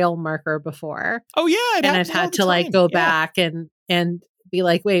a trail marker before. Oh yeah. And I've had to like go back and be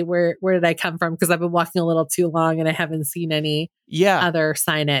like, wait, where did I come from? Because I've been walking a little too long and I haven't seen any other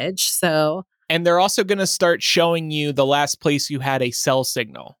signage. So, and they're also going to start showing you the last place you had a cell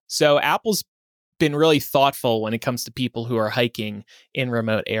signal. So Apple's been really thoughtful when it comes to people who are hiking in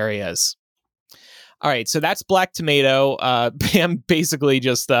remote areas. All right, so that's Black Tomato. Pam basically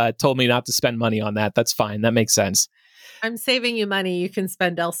just told me not to spend money on that. That's fine. That makes sense. I'm saving you money you can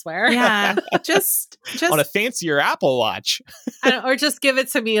spend elsewhere. Yeah, just on a fancier Apple Watch, or just give it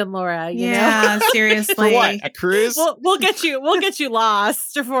to me and Laura. You know? Seriously. For what? A cruise? We'll get you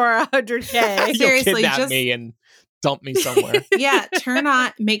lost for $100K. Seriously, kidnap me and dump me somewhere. Yeah,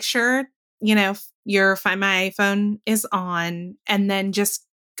 make sure your Find My iPhone is on, and then just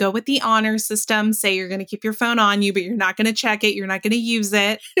go with the honor system. Say you're going to keep your phone on you, but you're not going to check it. You're not going to use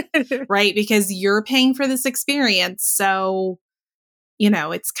it, right? Because you're paying for this experience. So,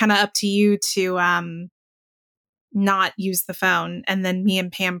 it's kind of up to you to not use the phone, and then me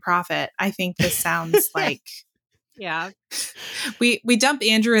and Pam profit. I think this sounds like, yeah. We dump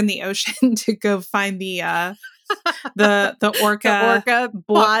Andrew in the ocean to go find the orca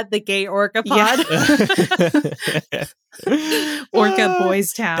pod, the gay orca pod. Yeah. Orca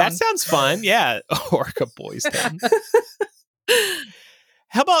Boys Town. That sounds fun. Yeah. Orca Boys Town.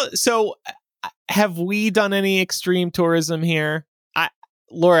 How about, have we done any extreme tourism here?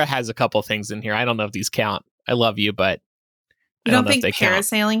 Laura has a couple things in here. I don't know if these count. I love you, but I don't think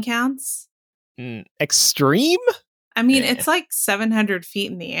parasailing counts. Extreme? I mean, it's like 700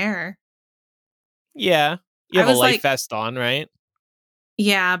 feet in the air. Yeah. You have a life vest on, right?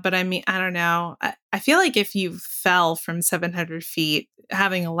 Yeah, but I mean, I don't know. I feel like if you fell from 700 feet,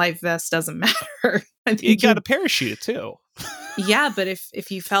 having a life vest doesn't matter. You got a parachute too. Yeah, but if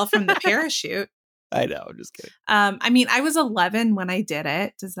you fell from the parachute. I know, I'm just kidding. I mean, I was 11 when I did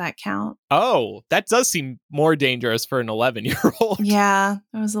it. Does that count? Oh, that does seem more dangerous for an 11-year-old. Yeah,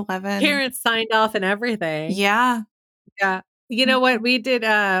 I was 11. Parents signed off and everything. Yeah. Yeah. You know what? We did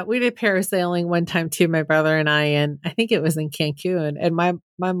parasailing one time too, my brother and I think it was in Cancun, and my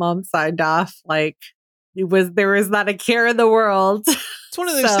mom signed off like there was not a care in the world. It's one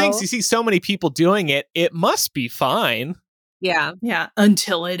of those things, you see so many people doing it, it must be fine. Yeah. Yeah.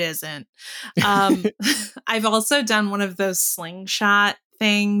 Until it isn't. I've also done one of those slingshot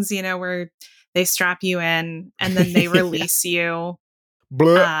things, where they strap you in and then they release you.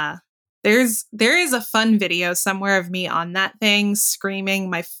 There is a fun video somewhere of me on that thing screaming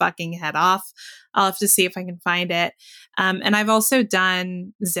my fucking head off. I'll have to see if I can find it. And I've also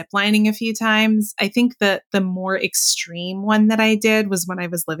done ziplining a few times. I think that the more extreme one that I did was when I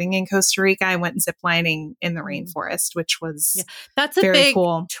was living in Costa Rica. I went ziplining in the rainforest, which was that's a very big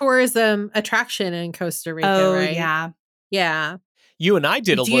cool tourism attraction in Costa Rica, right? Yeah. Yeah. You and I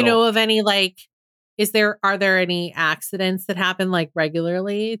did a little. Do you know of any are there any accidents that happen like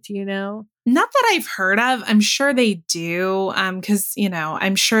regularly? Do you know? Not that I've heard of. I'm sure they do. Because,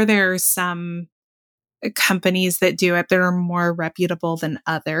 I'm sure there's some companies that do it that are more reputable than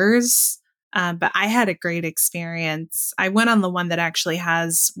others. But I had a great experience. I went on the one that actually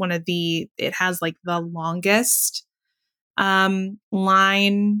has it has like the longest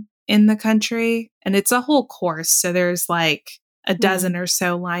line in the country. And it's a whole course. So there's like a dozen or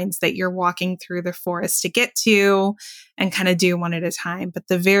so lines that you're walking through the forest to get to and kind of do one at a time. But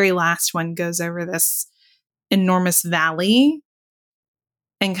the very last one goes over this enormous valley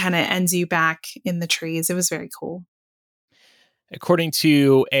and kind of ends you back in the trees. It was very cool. According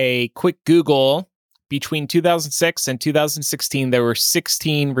to a quick Google, between 2006 and 2016, there were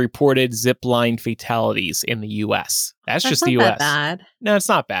 16 reported zipline fatalities in the U.S. That's just the not U.S. that bad. No, it's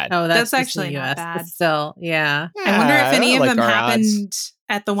not bad. Oh, That's just actually the not US, bad. but still, yeah. I wonder if any of like them our happened odds.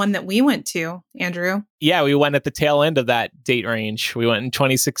 at the one that we went to, Andrew. Yeah, we went at the tail end of that date range. We went in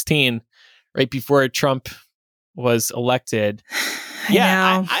 2016, right before Trump was elected.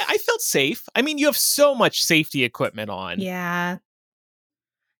 I felt safe. I mean, you have so much safety equipment on. Yeah.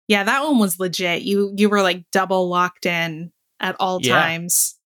 Yeah, that one was legit. You were like double locked in at all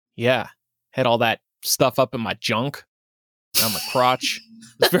times. Yeah. Had all that stuff up in my junk, on my crotch.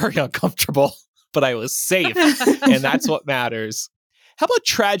 It was very uncomfortable, but I was safe. And that's what matters. How about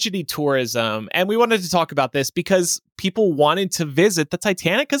tragedy tourism? And we wanted to talk about this because people wanted to visit the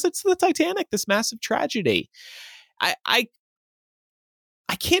Titanic because it's the Titanic, this massive tragedy. I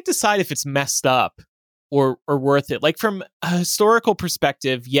can't decide if it's messed up or worth it. Like from a historical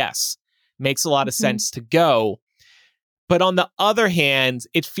perspective, yes, makes a lot of sense to go. But on the other hand,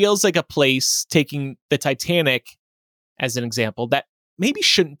 it feels like a place, taking the Titanic as an example, that maybe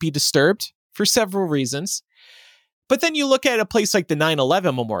shouldn't be disturbed for several reasons. But then you look at a place like the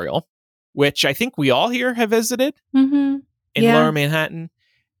 9/11 Memorial, which I think we all here have visited in Lower Manhattan.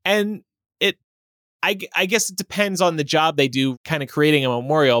 And I guess it depends on the job they do kind of creating a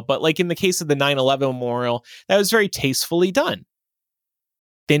memorial. But like in the case of the 9/11 Memorial, that was very tastefully done.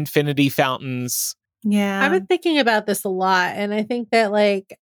 The infinity fountains. Yeah. I've been thinking about this a lot. And I think that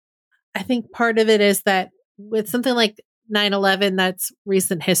I think part of it is that with something like 9/11, that's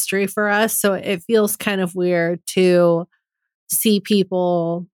recent history for us. So it feels kind of weird to see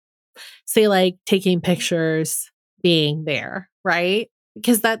people say like taking pictures being there, right?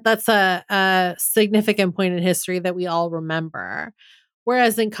 Because that's a significant point in history that we all remember.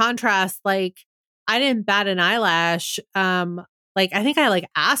 Whereas in contrast, like I didn't bat an eyelash. I think I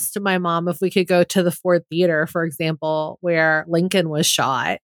asked my mom if we could go to the Ford Theater, for example, where Lincoln was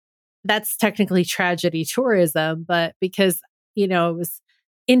shot. That's technically tragedy tourism, but because, it was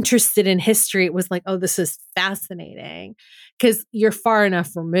interested in history, it was like, oh, this is fascinating because you're far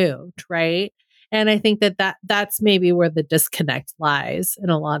enough removed, right? And I think that's maybe where the disconnect lies in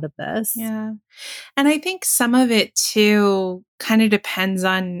a lot of this. Yeah. And I think some of it too kind of depends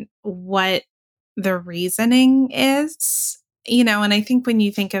on what the reasoning is, and I think when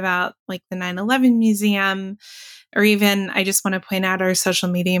you think about like the 9/11 museum, or even I just want to point out our social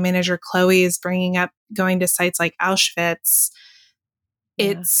media manager, Chloe, is bringing up going to sites like Auschwitz.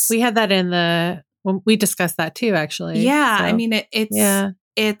 Yeah. We had that when we discussed that too, actually. Yeah. So, I mean,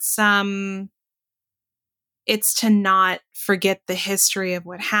 it's to not forget the history of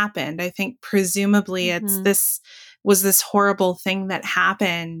what happened. I think presumably this was this horrible thing that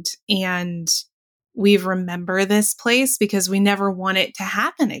happened, and we remember this place because we never want it to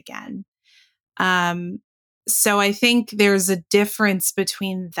happen again. So I think there's a difference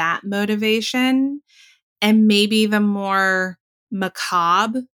between that motivation and maybe the more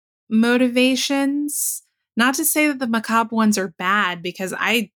macabre motivations. Not to say that the macabre ones are bad, because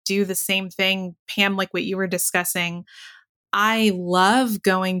I do the same thing, Pam, like what you were discussing. I love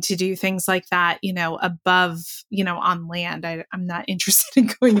going to do things like that, above, on land. I'm not interested in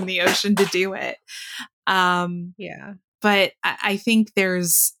going in the ocean to do it. But I think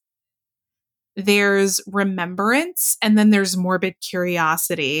there's remembrance and then there's morbid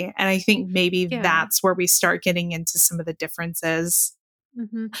curiosity. And I think maybe that's where we start getting into some of the differences.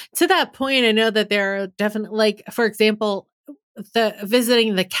 To that point, I know that there are definitely, for example, the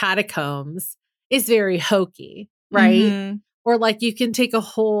visiting the catacombs is very hokey, right? Or you can take a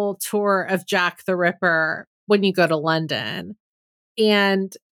whole tour of Jack the Ripper when you go to London.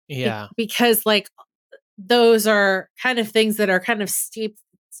 And because those are kind of things that are kind of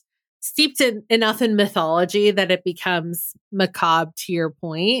steeped enough in mythology that it becomes macabre, to your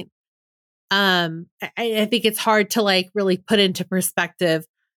point. I think it's hard to really put into perspective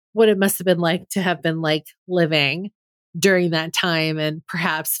what it must have been like to have been living during that time and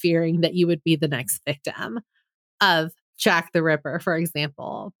perhaps fearing that you would be the next victim of Jack the Ripper, for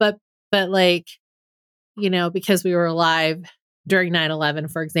example. But because we were alive during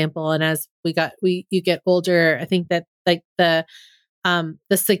 9/11, for example, and as you get older, I think that the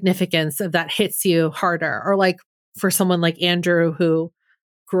significance of that hits you harder. Or for someone like Andrew, who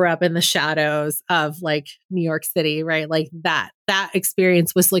grew up in the shadows of like New York City, right? Like that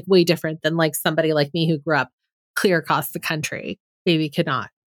experience was like way different than like somebody like me who grew up clear across the country, maybe could not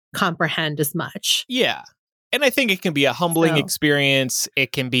comprehend as much. Yeah. And I think it can be a humbling experience.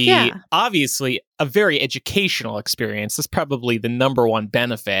 It can be obviously a very educational experience. That's probably the number one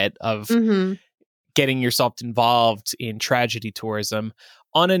benefit of getting yourself involved in tragedy tourism.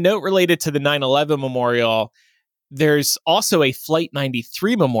 On a note related to the 9/11 memorial, there's also a Flight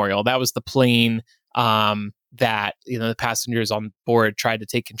 93 memorial. That was the plane that, you know, the passengers on board tried to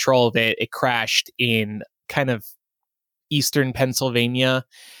take control of it. It crashed in kind of eastern Pennsylvania.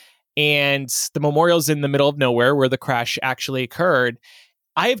 And the memorial's in the middle of nowhere where the crash actually occurred.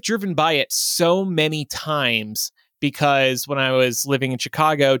 I have driven by it so many times because when I was living in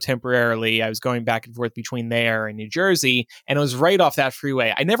Chicago temporarily, I was going back and forth between there and New Jersey, and it was right off that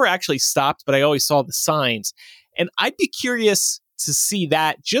freeway. I never actually stopped, but I always saw the signs. And I'd be curious to see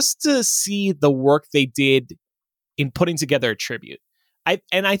that, just to see the work they did in putting together a tribute. I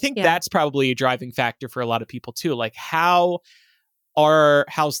think that's probably a driving factor for a lot of people too. Like how's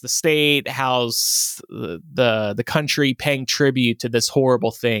the state, how's the country paying tribute to this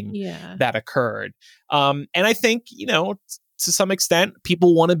horrible thing that occurred. And I think, you know, to some extent,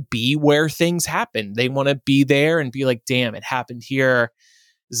 people want to be where things happen. They want to be there and be like, damn, it happened here.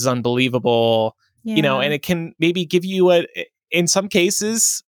 This is unbelievable. You know, and it can maybe give you in some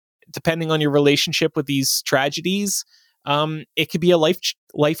cases, depending on your relationship with these tragedies, it could be a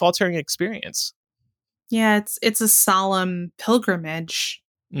life-altering experience. Yeah, it's a solemn pilgrimage,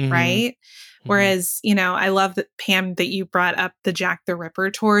 right? Whereas, you know, I love that, Pam, that you brought up the Jack the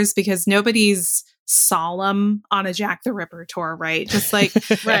Ripper tours, because nobody's solemn on a Jack the Ripper tour, right? Just like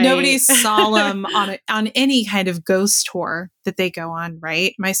nobody's solemn on any kind of ghost tour that they go on,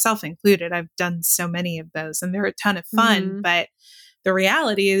 right? Myself included. I've done so many of those and they're a ton of fun, but the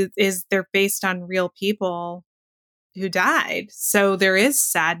reality is they're based on real people who died. So there is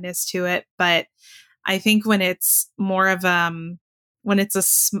sadness to it, but I think when it's more of when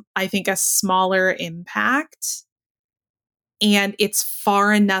it's I think a smaller impact and it's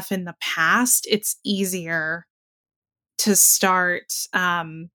far enough in the past, it's easier to start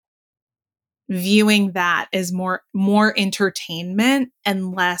viewing that as more entertainment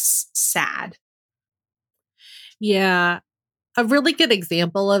and less sad. Yeah. A really good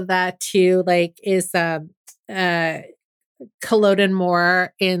example of that too, like, is Culloden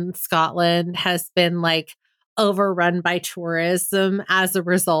Moor in Scotland has been like overrun by tourism as a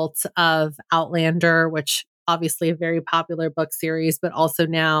result of Outlander, which obviously a very popular book series, but also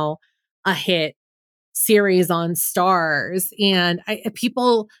now a hit series on Stars. And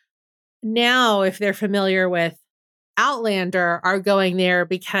people now, if they're familiar with Outlander, are going there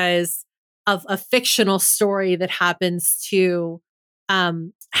because of a fictional story that happens to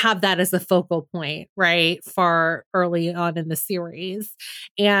have that as a focal point, right, for early on in the series.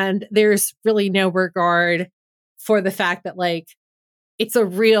 And there's really no regard for the fact that like it's a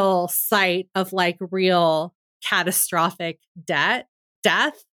real site of like real catastrophic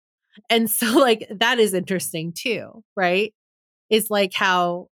death. And so like that is interesting too, right? Is like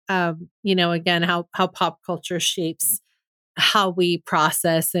how you know, again, how pop culture shapes how we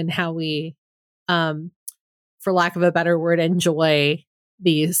process and how we for lack of a better word, enjoy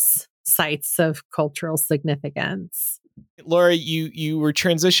these sites of cultural significance. Laura, you were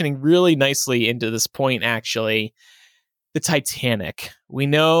transitioning really nicely into this point, actually. The Titanic. We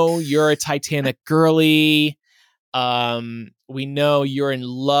know you're a Titanic girly. We know you're in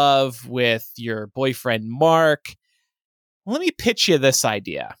love with your boyfriend, Mark. Let me pitch you this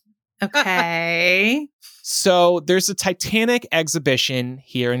idea. Okay. So there's a Titanic exhibition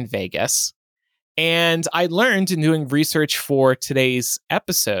here in Vegas. And I learned in doing research for today's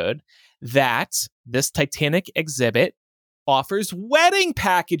episode that this Titanic exhibit offers wedding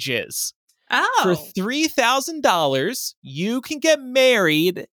packages. Oh. For $3,000, you can get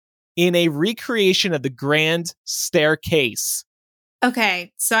married in a recreation of the Grand Staircase.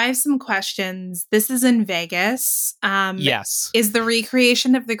 Okay, so I have some questions. This is in Vegas. Yes. Is the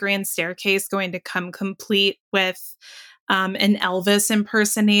recreation of the Grand Staircase going to come complete with an Elvis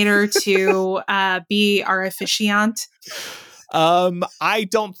impersonator to be our officiant? I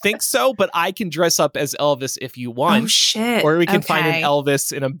don't think so, but I can dress up as Elvis if you want. Oh, shit. Or we can find an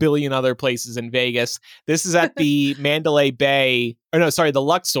Elvis in a billion other places in Vegas. This is at the the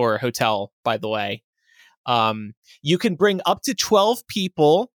Luxor Hotel, by the way. You can bring up to 12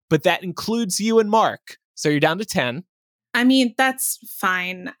 people, but that includes you and Mark. So you're down to 10. I mean, that's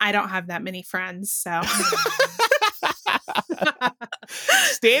fine. I don't have that many friends, so.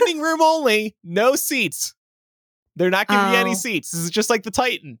 Standing room only, no seats. They're not giving you any seats. This is just like the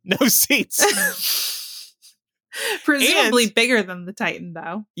Titan. No seats. Presumably bigger than the Titan,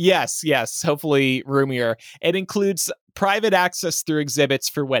 though. Yes. Hopefully roomier. It includes private access through exhibits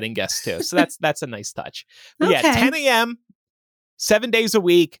for wedding guests too. So that's a nice touch. But Okay. yeah, 10 a.m., 7 days a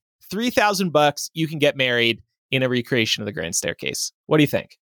week, $3,000. You can get married in a recreation of the Grand Staircase. What do you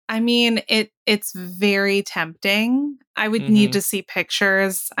think? I mean, it's very tempting. I would need to see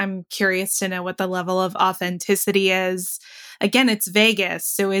pictures. I'm curious to know what the level of authenticity is. Again, it's Vegas.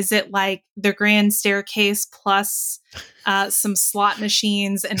 So is it like the Grand Staircase plus some slot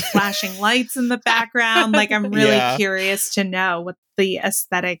machines and flashing lights in the background? Like, I'm really curious to know what the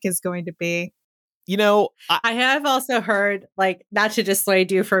aesthetic is going to be. You know, I have also heard, like, not to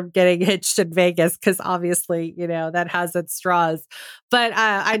dissuade you from getting hitched in Vegas, because obviously, you know, that has its draws. But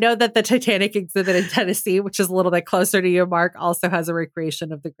I know that the Titanic exhibit in Tennessee, which is a little bit closer to you, Mark, also has a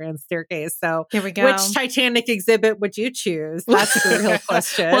recreation of the Grand Staircase. So here we go. Which Titanic exhibit would you choose? That's the real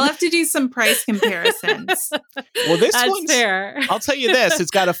question. We'll have to do some price comparisons. Well, this That's one's fair. I'll tell you this.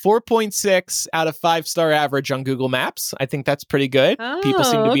 It's got a 4.6 out of 5-star average on Google Maps. I think that's pretty good. People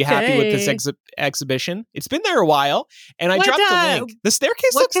seem to be happy with this exhibition. It's been there a while, and I dropped the link. The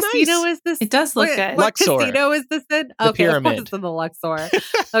staircase looks nice. What casino is this? It does look good. What Luxor. casino is this in? The Okay, Pyramid. of course it's in the Luxor.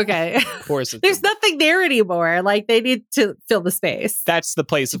 Okay. Of course. There's nothing there anymore. Like, they need to fill the space. That's the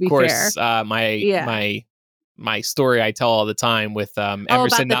place, of course. My story I tell all the time with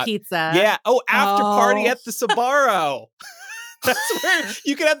Emerson. About the pizza. Yeah. Oh, after party at the Sbarro. That's where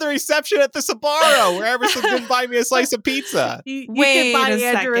you can have the reception at the Sbarro, where Emerson didn't buy me a slice of pizza. You Wait can buy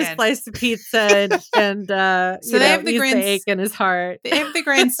a Andrew a second. slice of pizza and So they have the ease Grand ache in his heart. They have the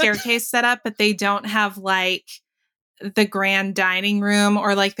Grand Staircase set up, but they don't have like the grand dining room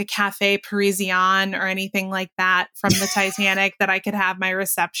or like the Cafe Parisien or anything like that from the Titanic that I could have my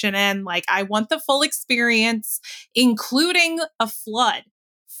reception in. Like, I want the full experience, including a flood.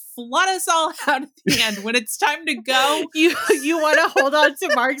 Flood us all out at the end when it's time to go. You want to hold on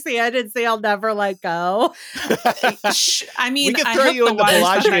to Mark's hand and say, "I'll never let go." I mean, we could I throw hope you the in the water's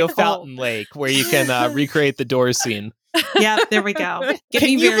not that Bellagio cold. Fountain Lake, where you can recreate the door scene. Yeah, there we go. Get me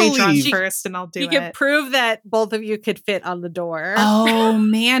Can you very drunk believe- first, and I'll do You it. can prove that both of you could fit on the door. Oh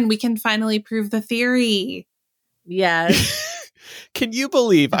man, we can finally prove the theory. Yes. Can you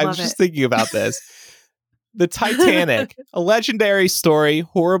believe? I was just thinking about this. The Titanic, a legendary story,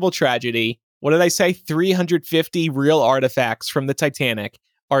 horrible tragedy. What did I say? 350 real artifacts from the Titanic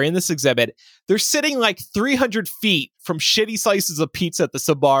are in this exhibit. They're sitting like 300 feet from shitty slices of pizza at the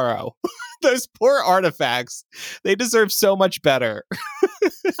Sbarro. Those poor artifacts. They deserve so much better.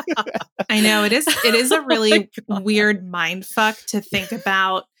 I know it is a really weird mindfuck to think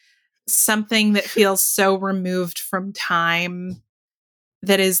about something that feels so removed from time,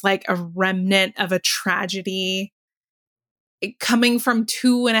 that is like a remnant of a tragedy, coming from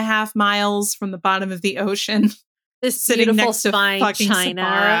 2.5 miles from the bottom of the ocean. This sitting beautiful next to fine fucking china.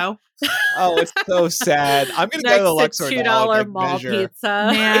 Sbarro. Oh, it's so sad. I'm going to go to the Next Luxor to now $2 and mall measure. pizza.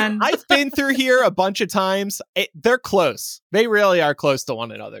 Man, I've been through here a bunch of times. They're close. They really are close to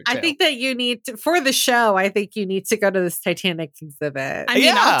one another, too. I think that you need to, for the show, I think you need to go to this Titanic exhibit. I mean,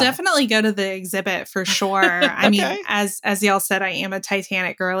 Yeah. I'll definitely go to the exhibit for sure. I mean, Okay. as y'all said, I am a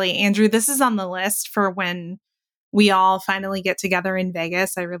Titanic girly. Andrew, this is on the list for when we all finally get together in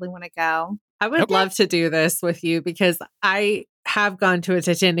Vegas. I really want to go. I would love to do this with you, because I have gone to a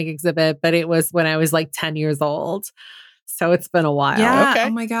Titanic exhibit, but it was when I was like 10 years old. So it's been a while. Yeah. Okay. Oh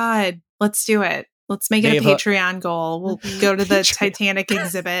my God. Let's do it. Let's make it a Patreon goal. We'll go to the Titanic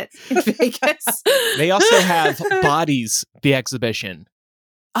exhibit in Vegas. They also have Bodies, the exhibition.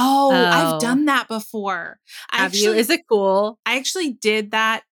 Oh, Oh. I've done that before. Have you? Is it cool? I actually did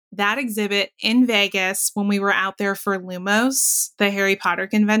that exhibit in Vegas when we were out there for Lumos, the Harry Potter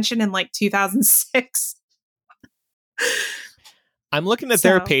convention in like 2006. I'm looking at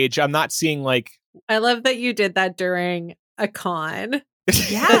their page. I'm not seeing like... I love that you did that during a con.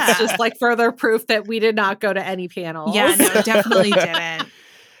 Yeah. That's just like further proof that we did not go to any panels. Yeah, no, definitely didn't.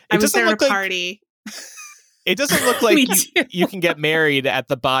 I was there at a party. It doesn't look like Me you can get married at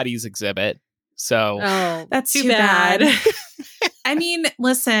the Bodies exhibit. So Oh, That's too too bad. I mean,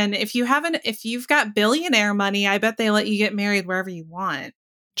 listen, if you've got billionaire money, I bet they let you get married wherever you want.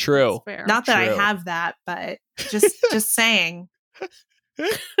 true. That's fair. Not that True. I have that, but just saying.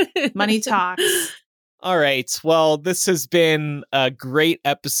 Money talks. All right. Well, this has been a great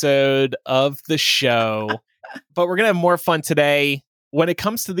episode of the show, but we're going to have more fun today when it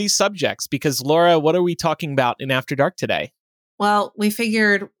comes to these subjects, because Laura, what are we talking about in After Dark today? Well, we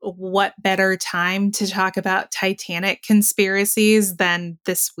figured what better time to talk about Titanic conspiracies than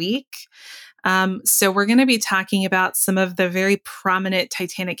this week. So we're going to be talking about some of the very prominent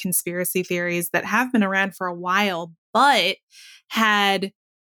Titanic conspiracy theories that have been around for a while, but had,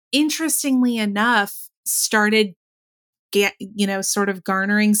 interestingly enough, started sort of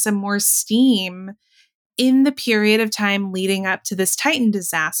garnering some more steam in the period of time leading up to this Titan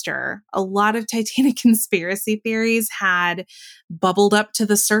disaster. A lot of Titanic conspiracy theories had bubbled up to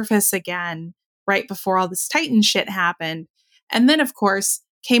the surface again right before all this Titan shit happened. And then, of course,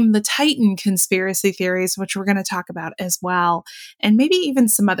 came the Titan conspiracy theories, which we're going to talk about as well. And maybe even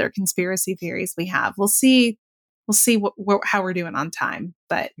some other conspiracy theories we have. We'll see how we're doing on time,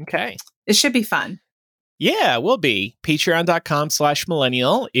 but okay, it should be fun. Yeah, we'll be.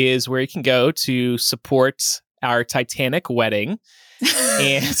 Patreon.com/millennial is where you can go to support our Titanic wedding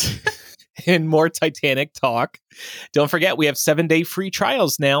and more Titanic talk. Don't forget, we have 7-day free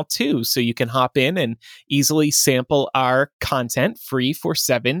trials now, too, so you can hop in and easily sample our content free for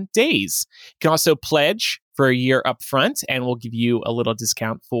 7 days. You can also pledge for a year up front, and we'll give you a little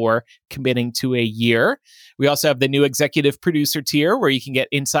discount for committing to a year. We also have the new executive producer tier, where you can get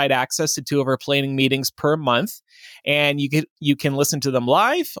inside access to 2 of our planning meetings per month, and you can listen to them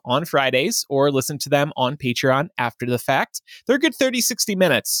live on Fridays or listen to them on Patreon after the fact. They're a good 30-60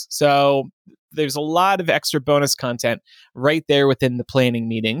 minutes, so there's a lot of extra bonus content right there within the planning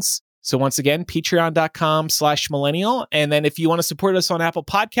meetings. So once again, patreon.com/millennial. And then if you want to support us on Apple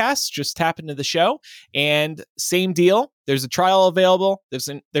Podcasts, just tap into the show. And same deal. There's a trial available. There's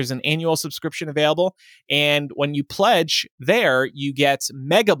an annual subscription available. And when you pledge there, you get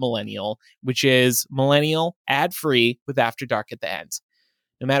Mega Millennial, which is Millennial ad-free with After Dark at the end.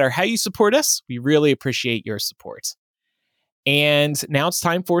 No matter how you support us, we really appreciate your support. And now it's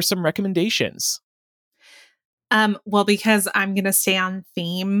time for some recommendations. Well, because I'm going to stay on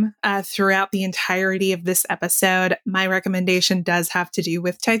theme throughout the entirety of this episode, my recommendation does have to do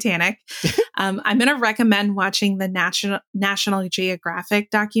with Titanic. I'm going to recommend watching the National Geographic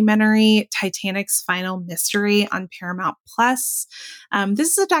documentary, Titanic's Final Mystery, on Paramount Plus.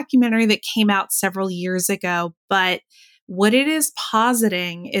 This is a documentary that came out several years ago, but what it is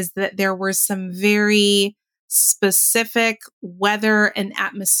positing is that there were some very specific weather and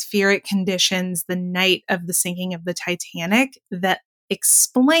atmospheric conditions the night of the sinking of the Titanic that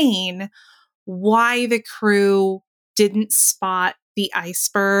explain why the crew didn't spot the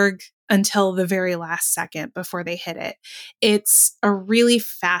iceberg until the very last second before they hit it. It's a really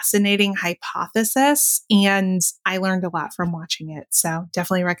fascinating hypothesis, and I learned a lot from watching it. So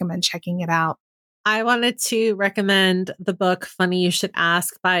definitely recommend checking it out. I wanted to recommend the book Funny You Should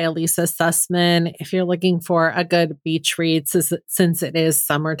Ask by Elisa Sussman. If you're looking for a good beach read, since it is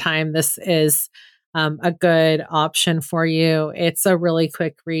summertime, this is a good option for you. It's a really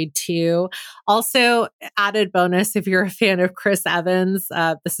quick read too. Also, added bonus, if you're a fan of Chris Evans,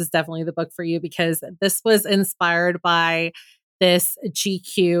 this is definitely the book for you, because this was inspired by this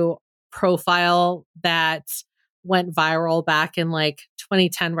GQ profile that went viral back in like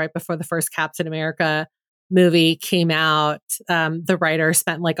 2010, right before the first Captain America movie came out. The writer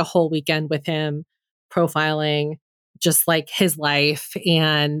spent like a whole weekend with him profiling just like his life.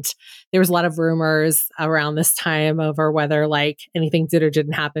 And there was a lot of rumors around this time over whether like anything did or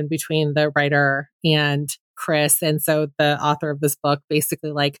didn't happen between the writer and Chris. And so the author of this book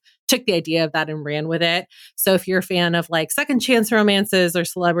basically like took the idea of that and ran with it. So if you're a fan of like second chance romances or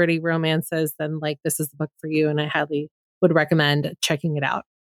celebrity romances, then like this is the book for you. And I highly would recommend checking it out.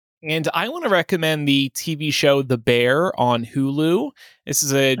 And I want to recommend the TV show The Bear on Hulu. This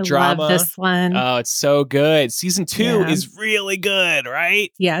is a drama. Love this one. Oh, it's so good. Season 2 is really good,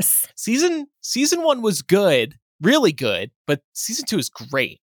 right? Yes. Season 1 was good, really good, but season 2 is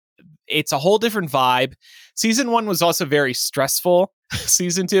great. It's a whole different vibe. Season 1 was also very stressful.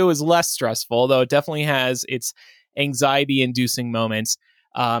 Season 2 is less stressful, though it definitely has its anxiety-inducing moments.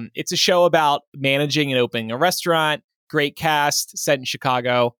 It's a show about managing and opening a restaurant. Great cast, set in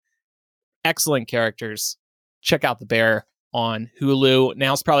Chicago. Excellent characters. Check out The Bear on Hulu.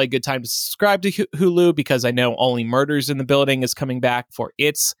 Now's probably a good time to subscribe to Hulu, because I know Only Murders in the Building is coming back for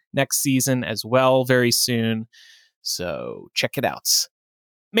its next season as well very soon. So check it out.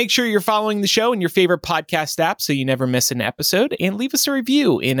 Make sure you're following the show in your favorite podcast app so you never miss an episode, and leave us a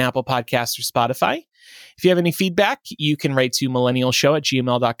review in Apple Podcasts or Spotify. If you have any feedback, you can write to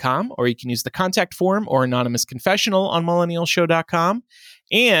millennialshow@gmail.com, or you can use the contact form or anonymous confessional on millennialshow.com.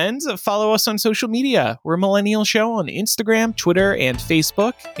 And follow us on social media. We're Millennial Show on Instagram, Twitter, and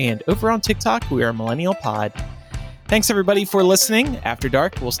Facebook. And over on TikTok, we are Millennial Pod. Thanks, everybody, for listening. After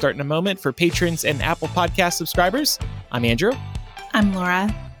Dark will start in a moment for patrons and Apple Podcast subscribers. I'm Andrew. I'm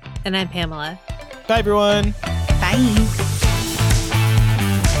Laura. And I'm Pamela. Bye, everyone. Bye.